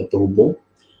tentang kata hubung.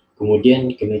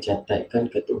 Kemudian kena catatkan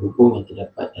kata hubung yang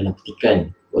terdapat dalam petikan.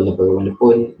 Walau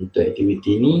bagaimanapun untuk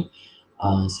aktiviti ini,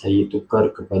 saya tukar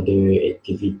kepada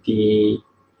aktiviti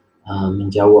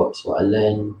menjawab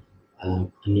soalan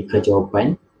aneka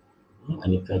jawapan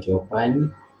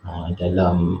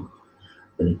dalam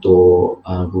bentuk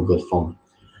Google Form.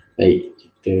 Baik,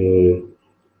 kita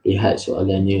lihat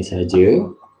soalannya saja.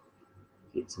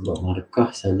 Sebab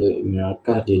markah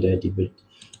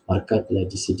telah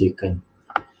disediakan.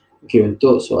 Okey,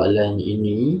 untuk soalan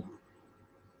ini,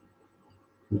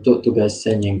 untuk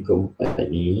tugasan yang keempat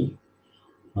ni,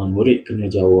 murid kena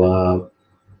jawab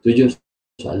 7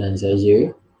 soalan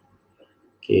saja.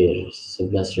 Okey,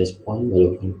 11 respon,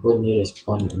 walaupun ni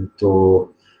respon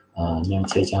untuk yang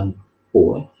saya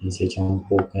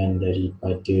campurkan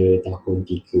daripada tahun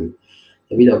 3.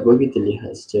 Tapi tak apa, kita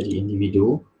lihat secara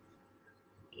individu.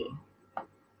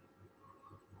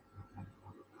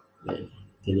 Baik,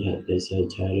 kita lihat dari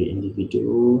secara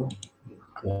individu.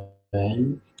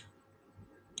 Kan.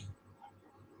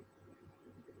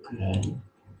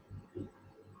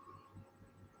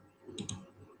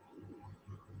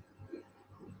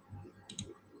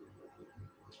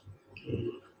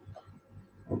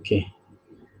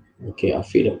 Okey,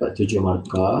 Afiq dapat 7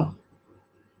 markah.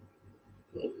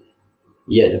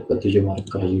 Ia dapat 7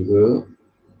 markah juga.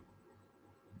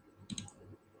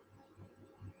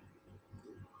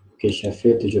 Okey,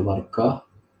 Syafir 7 markah.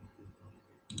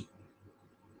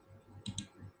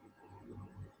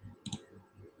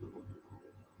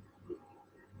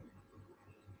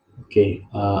 Okey,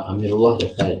 Amirullah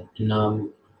dapat 6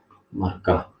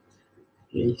 markah.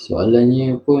 Okay,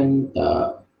 soalannya pun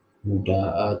tak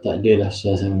mudah, tak adalah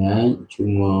susah sangat.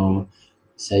 Cuma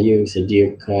saya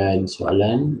sediakan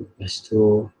soalan, lepas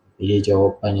tu pilih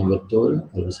jawapan yang betul.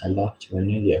 Kalau salah macam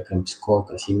mana dia akan skor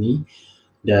kat sini.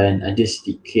 Dan ada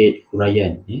sedikit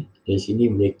huraian. Dari sini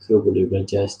mereka boleh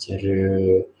belajar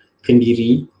secara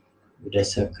kendiri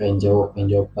berdasarkan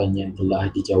jawapan-jawapan yang telah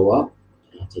dijawab.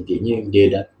 Jadinya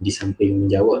dia di samping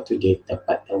menjawab tu, dia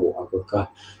dapat tahu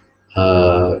apakah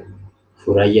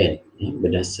huraian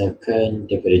berdasarkan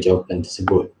daripada jawapan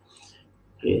tersebut.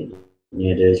 Okay,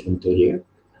 ini ada contoh dia.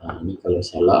 Ni kalau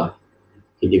salah,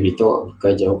 dia beritahu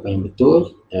apakah jawapan yang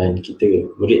betul, dan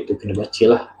murid tu kena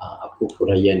bacalah apa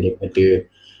huraian daripada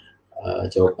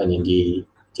jawapan yang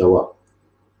dijawab.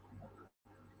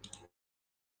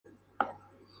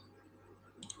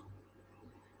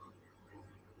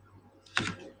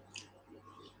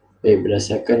 Baik,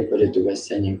 berdasarkan pada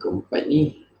tugasan yang keempat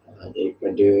ni,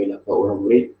 daripada 8 orang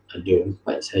murid, ada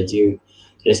 4 saja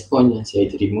respon yang saya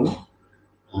terima.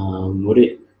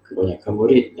 Kebanyakan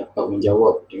murid dapat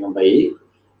menjawab dengan baik.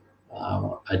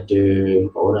 Ada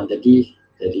 4 orang tadi,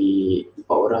 dari 4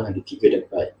 orang ada 3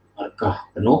 dapat markah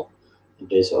penuh,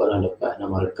 ada seorang dapat 6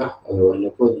 markah.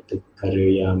 Walaupun itu perkara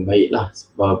yang baiklah,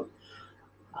 sebab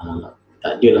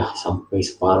tak adalah sampai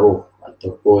separuh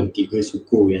ataupun 3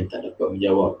 suku yang tak dapat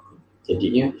menjawab.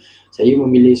 Jadinya saya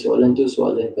memilih soalan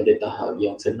pada tahap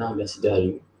yang senang dan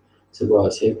sederhana,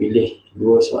 sebab saya pilih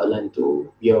 2 soalan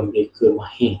tu biar mereka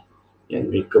mahir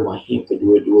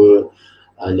kedua-dua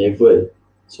level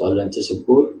soalan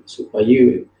tersebut,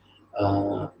 supaya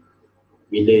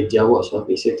bila jawab soalan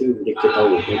periksa tu mereka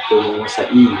tahu, mereka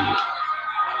menguasai.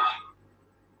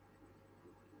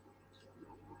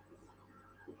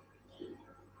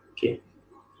 Okey.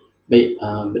 Baik,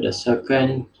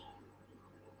 berdasarkan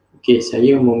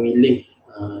saya memilih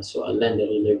soalan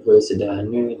dari level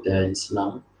sederhana dan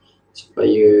senang,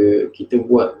 supaya kita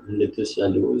buat benda tu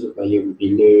selalu, supaya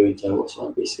bila jawab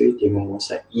soalan periksa dia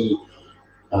menguasai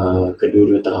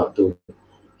kedua-dua tahap tu.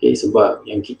 Okay, sebab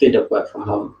yang kita dapat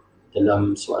faham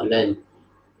dalam soalan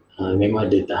memang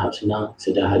ada tahap senang,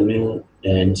 sederhana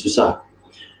dan susah.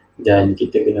 Dan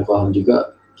kita kena faham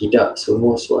juga tidak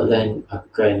semua soalan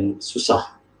akan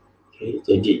susah. Okay,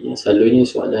 jadi selalunya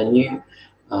soalannya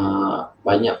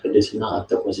banyak pada senang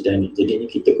ataupun sederhana. Jadi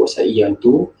kita kuasai yang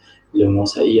tu, bila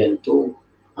menguasai yang tu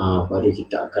baru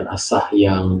kita akan asah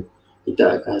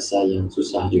yang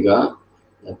susah juga,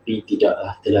 tapi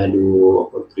tidaklah terlalu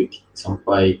kritik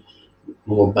sampai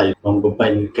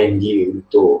membebankan dia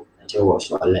untuk jawab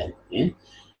soalan.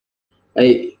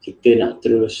 Baik, kita nak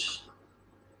terus.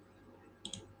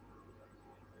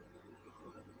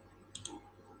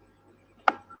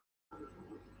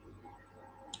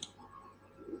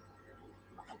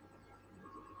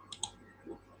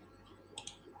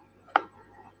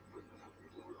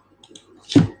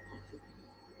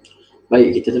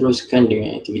 Baik, kita teruskan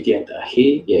dengan aktiviti yang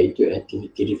terakhir, iaitu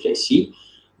aktiviti refleksi.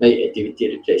 Baik,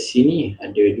 aktiviti refleksi ni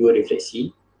ada dua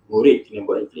refleksi. Murid kena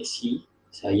buat refleksi,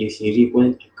 saya sendiri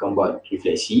pun akan buat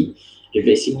refleksi.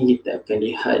 Refleksi ni kita akan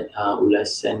lihat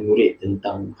ulasan murid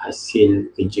tentang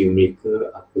hasil kerja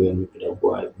mereka, apa yang mereka dah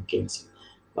buat, mungkin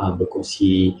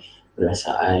berkongsi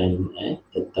perasaan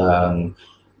tentang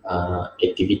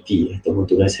aktiviti atau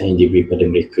tugasan yang diberi pada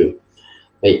mereka.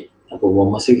 Baik, tanpa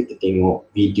buang masa kita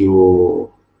tengok video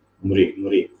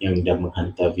murid-murid yang dah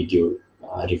menghantar video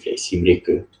refleksi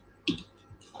mereka.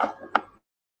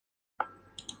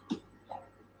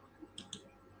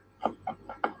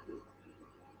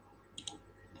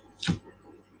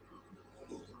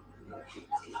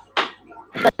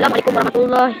 Assalamualaikum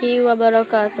warahmatullahi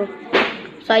wabarakatuh.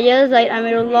 Saya Zaid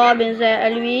Amirullah bin Zaid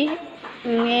Alwi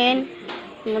ingin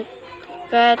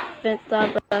mengungkapkan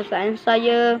tentang perasaan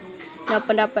saya dan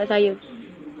pendapat saya.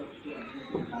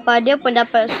 Pada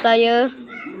pendapat saya,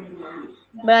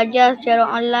 belajar secara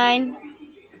online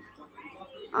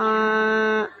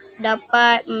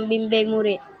dapat membimbing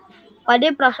murid. Pada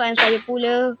perasaan saya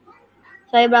pula,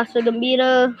 saya berasa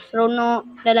gembira, seronok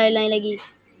dan lain-lain lagi.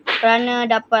 Kerana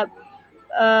dapat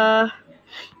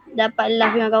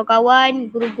live dengan kawan-kawan,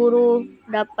 guru-guru,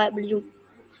 dapat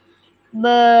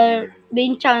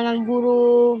berbincang dengan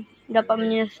guru, dapat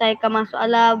menyelesaikan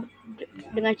masalah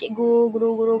dengan cikgu,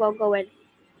 guru-guru, kawan-kawan.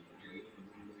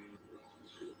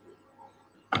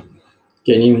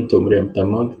 Okay, ni untuk murid yang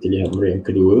pertama, kita lihat murid yang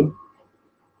kedua.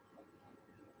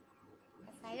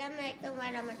 Assalamualaikum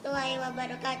warahmatullahi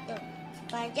wabarakatuh.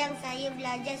 Sepanjang saya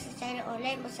belajar secara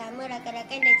online bersama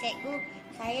rakan-rakan dan cikgu,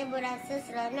 saya berasa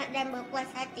seronok dan berpuas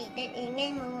hati dan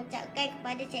ingin mengucapkan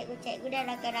kepada cikgu-cikgu dan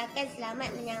rakan-rakan selamat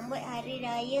menyambut Hari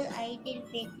Raya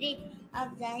Aidilfitri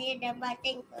Zahir dan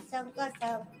Batin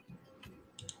 00.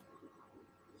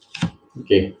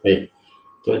 Okey, baik.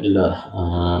 Itu adalah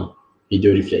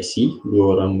video refleksi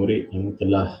dua orang murid yang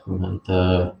telah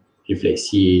menghantar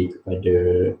refleksi kepada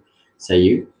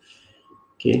saya.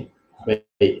 Okey,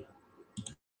 baik.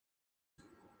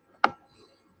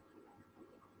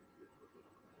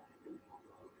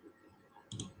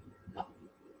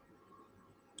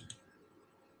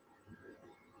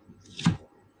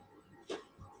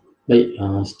 Baik,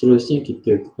 seterusnya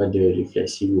kita kepada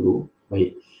refleksi guru.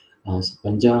 Baik,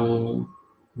 sepanjang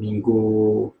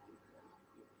minggu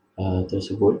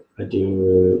tersebut pada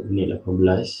minit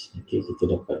 18, okay, kita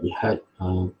dapat lihat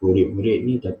murid-murid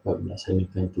ni dapat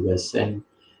melaksanakan tugasan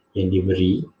yang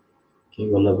diberi. Okay,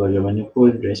 walau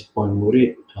bagaimanapun respon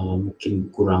murid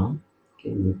mungkin kurang,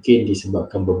 okay, mungkin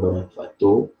disebabkan beberapa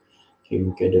faktor. Okay,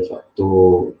 mungkin ada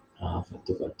faktor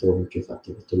mungkin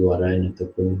faktor luaran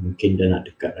ataupun mungkin dah nak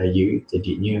dekat raya,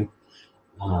 jadinya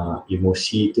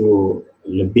emosi tu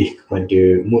lebih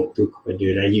kepada mood tu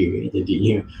kepada raya,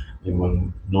 jadinya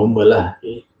memang normal lah.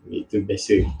 Itu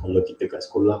biasa kalau kita kat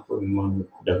sekolah pun memang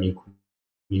dah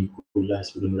minggu lah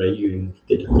sebelum raya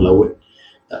kita dah ke laut,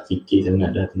 tak fikir sangat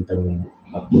dah tentang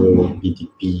apa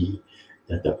BDP,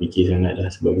 dah tak fikir sangat dah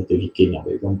sebab kita fikir nak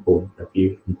balik kampung.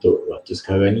 Tapi untuk waktu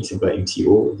sekarang ni sebab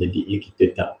MCO, jadi kita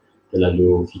tak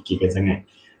terlalu fikirkan sangat.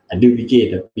 Ada fikir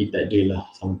tapi tak adalah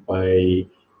sampai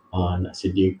nak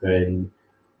sediakan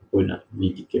apa, nak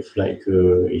beli tiket flight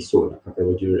ke, esok nak pakai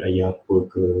baju raya apa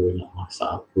ke, nak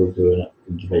masak apa ke, nak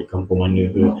pergi balik kampung mana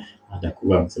ke, dah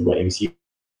kurang sebab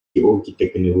MCO kita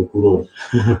kena berkurung.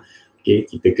 Okay,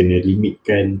 kita kena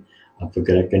limitkan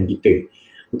pergerakan kita.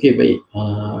 Okay, baik.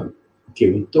 Okay,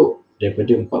 untuk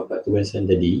daripada 4 tugasan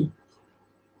tadi,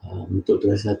 untuk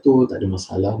tugasan 1 tak ada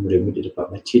masalah, murid-murid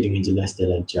dapat baca dengan jelas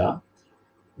dan lancar.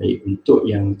 Baik, untuk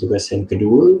yang tugasan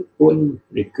kedua pun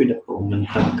mereka dapat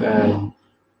membentangkan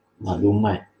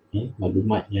maklumat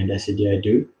yang dah sedia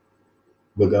ada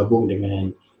bergabung dengan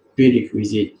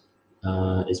prerequisite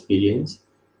experience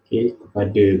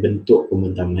kepada bentuk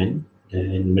pembentaman,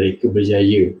 dan mereka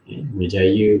berjaya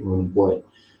membuat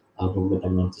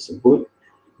pembentaman tersebut.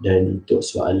 Dan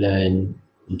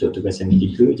untuk tugasan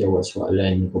ketiga, jawab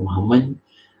soalan pemahaman,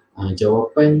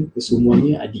 jawapan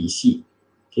kesemuanya ada isi,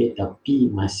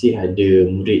 tapi masih ada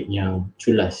murid yang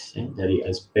culas dari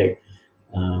aspek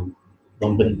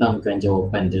membentangkan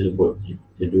jawapan tersebut.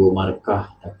 Ada 2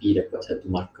 markah tapi dapat 1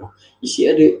 markah. Isi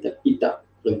ada tapi tak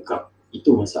lengkap.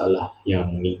 Itu masalah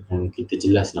yang kita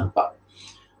jelas nampak.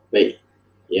 Baik,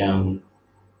 yang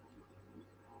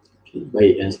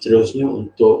seterusnya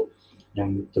untuk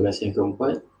yang tugasan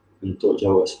keempat, untuk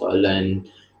jawab soalan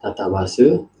tata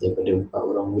bahasa daripada 4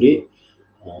 orang murid.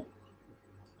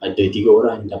 Ada 3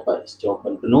 orang yang dapat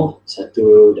jawapan penuh,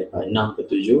 1 dapat 6 ke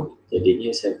 7.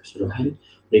 Jadinya saya keseluruhan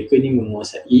mereka ni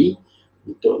menguasai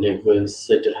untuk level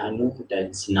sederhana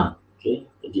dan senang.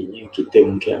 Jadinya kita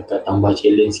mungkin akan tambah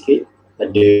challenge sikit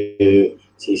pada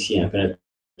sesi yang akan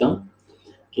datang.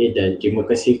 Dan terima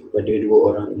kasih kepada 2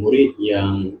 orang murid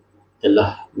yang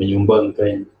telah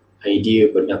menyumbangkan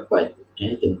idea pendapat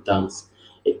tentang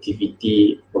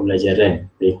aktiviti pembelajaran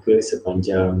mereka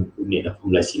sepanjang unit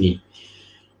 18 ini.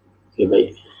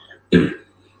 Baik.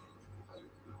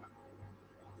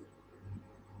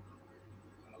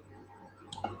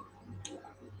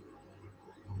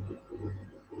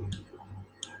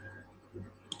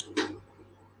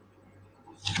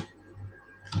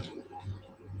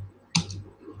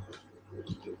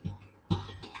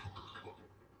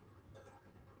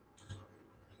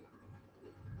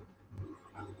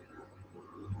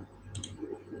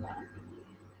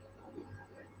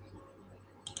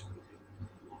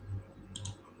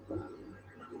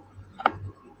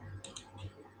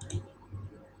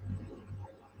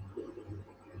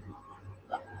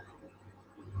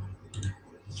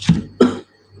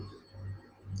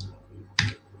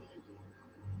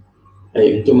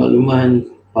 Baik, untuk makluman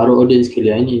para audiens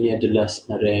sekalian, ini adalah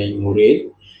senarai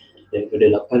murid.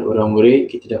 Daripada 8 orang murid,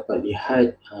 kita dapat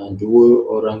lihat 2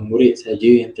 orang murid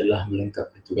saja yang telah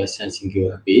melengkapkan tugasan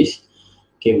sehingga habis.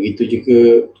 Begitu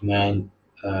juga dengan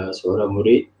seorang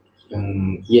murid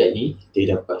yang ni,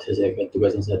 dia dapat selesaikan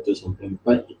tugasan 1 sampai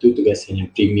 4. Itu tugasan yang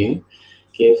premier.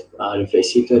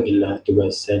 Refleksi itu adalah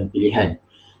tugasan pilihan.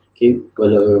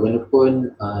 Walau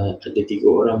bagaimanapun ada 3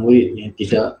 orang murid yang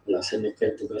tidak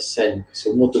melaksanakan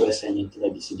semua tugasan yang telah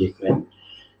disediakan.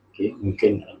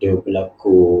 Mungkin ada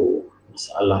berlaku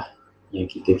masalah yang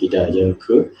kita tidak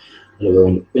jangka.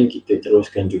 Walau bagaimanapun kita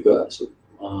teruskan juga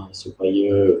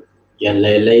supaya yang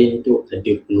lain-lain tu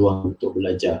ada peluang untuk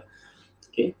belajar.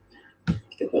 Kita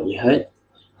dapat lihat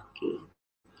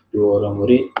 2 orang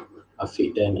murid,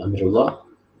 Afiq dan Amirullah,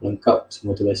 lengkap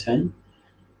semua tugasan.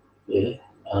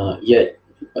 Iyad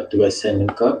 4 tugasan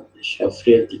lengkap,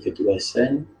 Syafril 3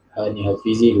 tugasan, Hani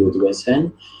Hafizi 2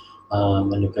 tugasan.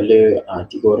 Manakala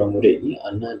 3 orang murid ni,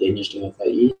 Ana, Danish dengan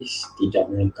Faiz,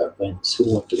 tidak melengkapkan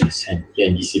semua tugasan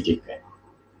yang disediakan.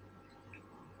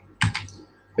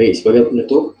 Baik, sebagai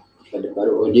penutup kepada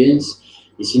para audiens,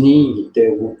 di sini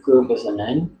kita buka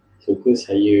pesanan. Suka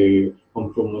saya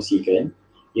mempromosikan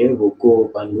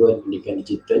buku panduan pendidikan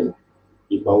digital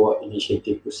di bawah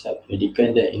inisiatif Pusat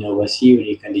Pendidikan dan Inovasi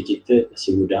Pendidikan Digital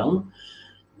Pasir Gudang.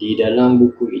 Di dalam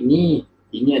buku ini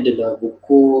adalah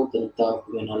buku tentang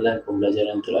pengenalan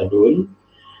pembelajaran teradun.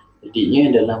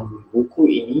 Jadinya dalam buku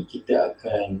ini kita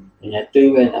akan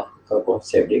menyatakan apakah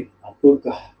konsep dia,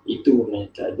 apakah itu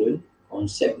pembelajaran teradun,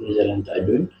 konsep pembelajaran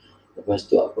teradun, lepas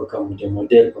tu apakah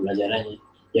model-model pembelajaran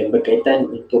yang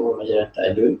berkaitan untuk pembelajaran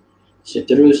teradun.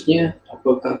 Seterusnya,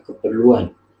 apakah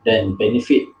keperluan dan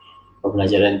benefit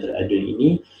pembelajaran teradun ini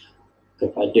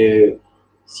kepada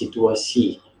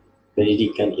situasi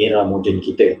pendidikan era moden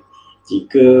kita.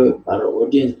 Jika para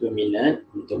audiens berminat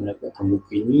untuk mendapatkan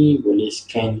buku ini, boleh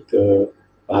scan ke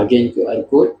bahagian QR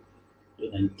code.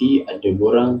 Nanti ada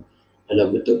borang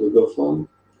dalam bentuk Google Form.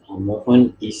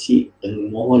 Mohon isi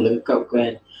dan mohon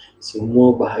lengkapkan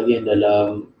semua bahagian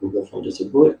dalam Google Form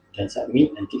tersebut dan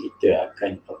submit. Nanti kita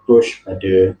akan approach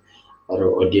pada para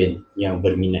audiens yang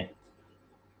berminat.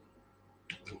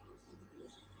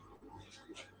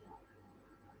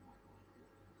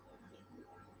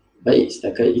 Baik,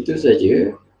 setakat itu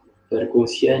saja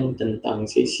perkongsian tentang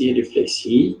sesi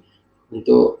refleksi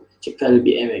untuk CEKAL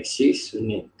BM Axis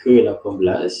unit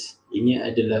ke-18. Ini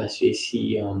adalah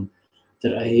sesi yang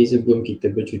terakhir sebelum kita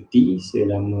bercuti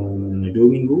selama 2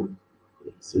 minggu.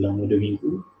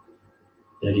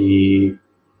 Dari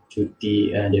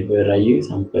cuti daripada raya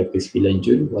sampai ke 9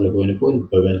 Jun. Walaupun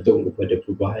bergantung kepada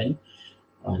perubahan.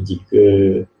 Jika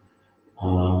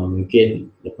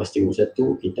Mungkin lepas tengok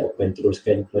satu kita akan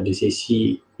teruskan pada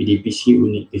sesi PDPC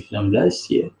unit ke-19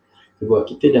 ya. Sebab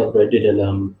kita dah berada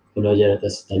dalam pembelajaran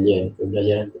atas talian.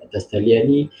 Pembelajaran atas talian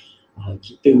ni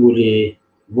kita boleh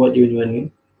buat di mana-mana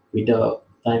without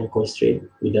time constraint,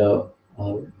 without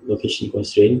location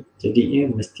constraint.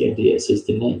 Jadinya mesti ada access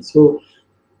the net. So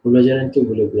pembelajaran tu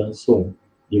boleh berlangsung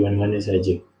di mana-mana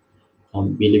saja,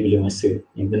 bila-bila masa.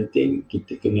 Yang penting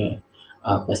kita kena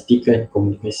pastikan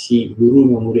komunikasi guru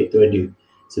dengan murid tu ada.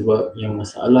 Sebab yang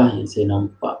masalah yang saya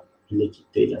nampak bila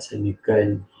kita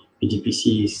laksanakan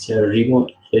PDPC secara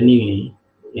remote learning ni,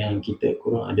 yang kita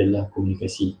kurang adalah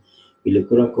komunikasi. Bila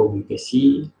kurang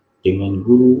komunikasi dengan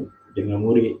guru, dengan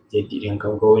murid, jadi dengan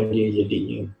kawan-kawan dia,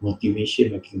 jadinya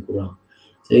motivation makin kurang.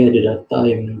 Saya ada data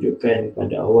yang menunjukkan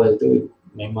pada awal tu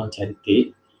memang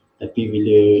cantik, tapi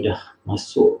bila dah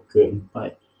masuk ke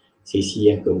sesi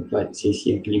yang keempat,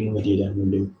 sesi yang kelima, dia dah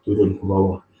mula turun ke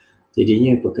bawah.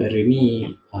 Jadinya perkara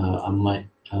ni amat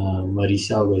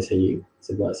merisaukan saya,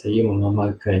 sebab saya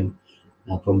mengamalkan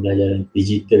pembelajaran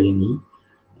digital ini.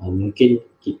 Mungkin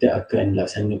kita akan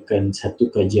laksanakan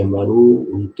satu kajian baru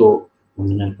untuk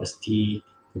mengenal pasti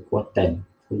kekuatan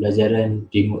pembelajaran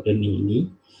remote learning ini,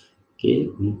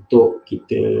 untuk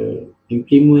kita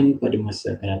implement pada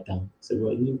masa akan datang.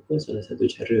 Sebab ini pun salah satu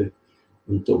cara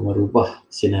untuk merubah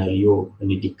senario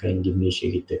pendidikan di Malaysia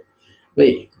kita.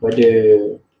 Baik, kepada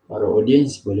para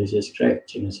audiens boleh subscribe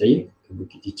channel saya,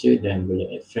 Bagi Teacher, dan boleh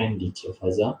add friend di Teacher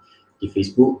Faza di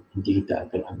Facebook. Nanti kita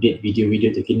akan update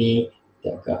video-video terkini,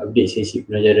 kita akan update sesi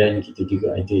pelajaran, kita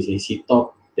juga ada sesi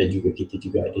talk dan juga kita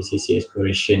juga ada sesi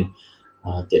exploration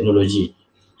teknologi.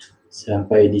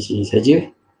 Sampai di sini saja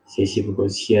sesi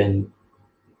perkongsian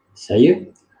saya.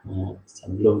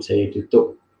 Sebelum saya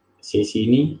tutup sesi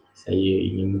ini, saya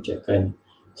ingin mengucapkan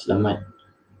selamat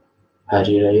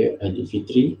Hari Raya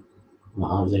Aidilfitri.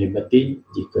 Maaf zahir batin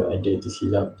jika ada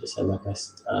tersilap, tersalah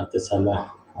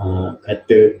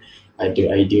kata, ada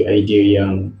idea-idea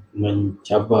yang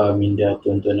mencabar minda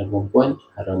tuan-tuan dan puan-puan.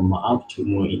 Harap maaf,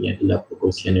 cuma ini adalah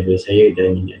perkongsian daripada saya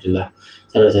dan ini adalah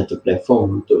salah satu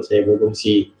platform untuk saya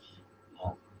berkongsi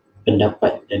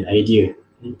pendapat dan idea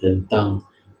tentang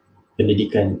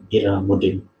pendidikan era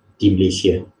moden di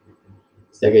Malaysia.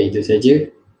 Setakat itu saja.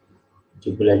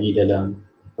 Jumpa lagi dalam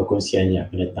perkongsian yang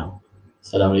akan datang.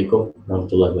 Assalamualaikum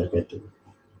warahmatullahi wabarakatuh.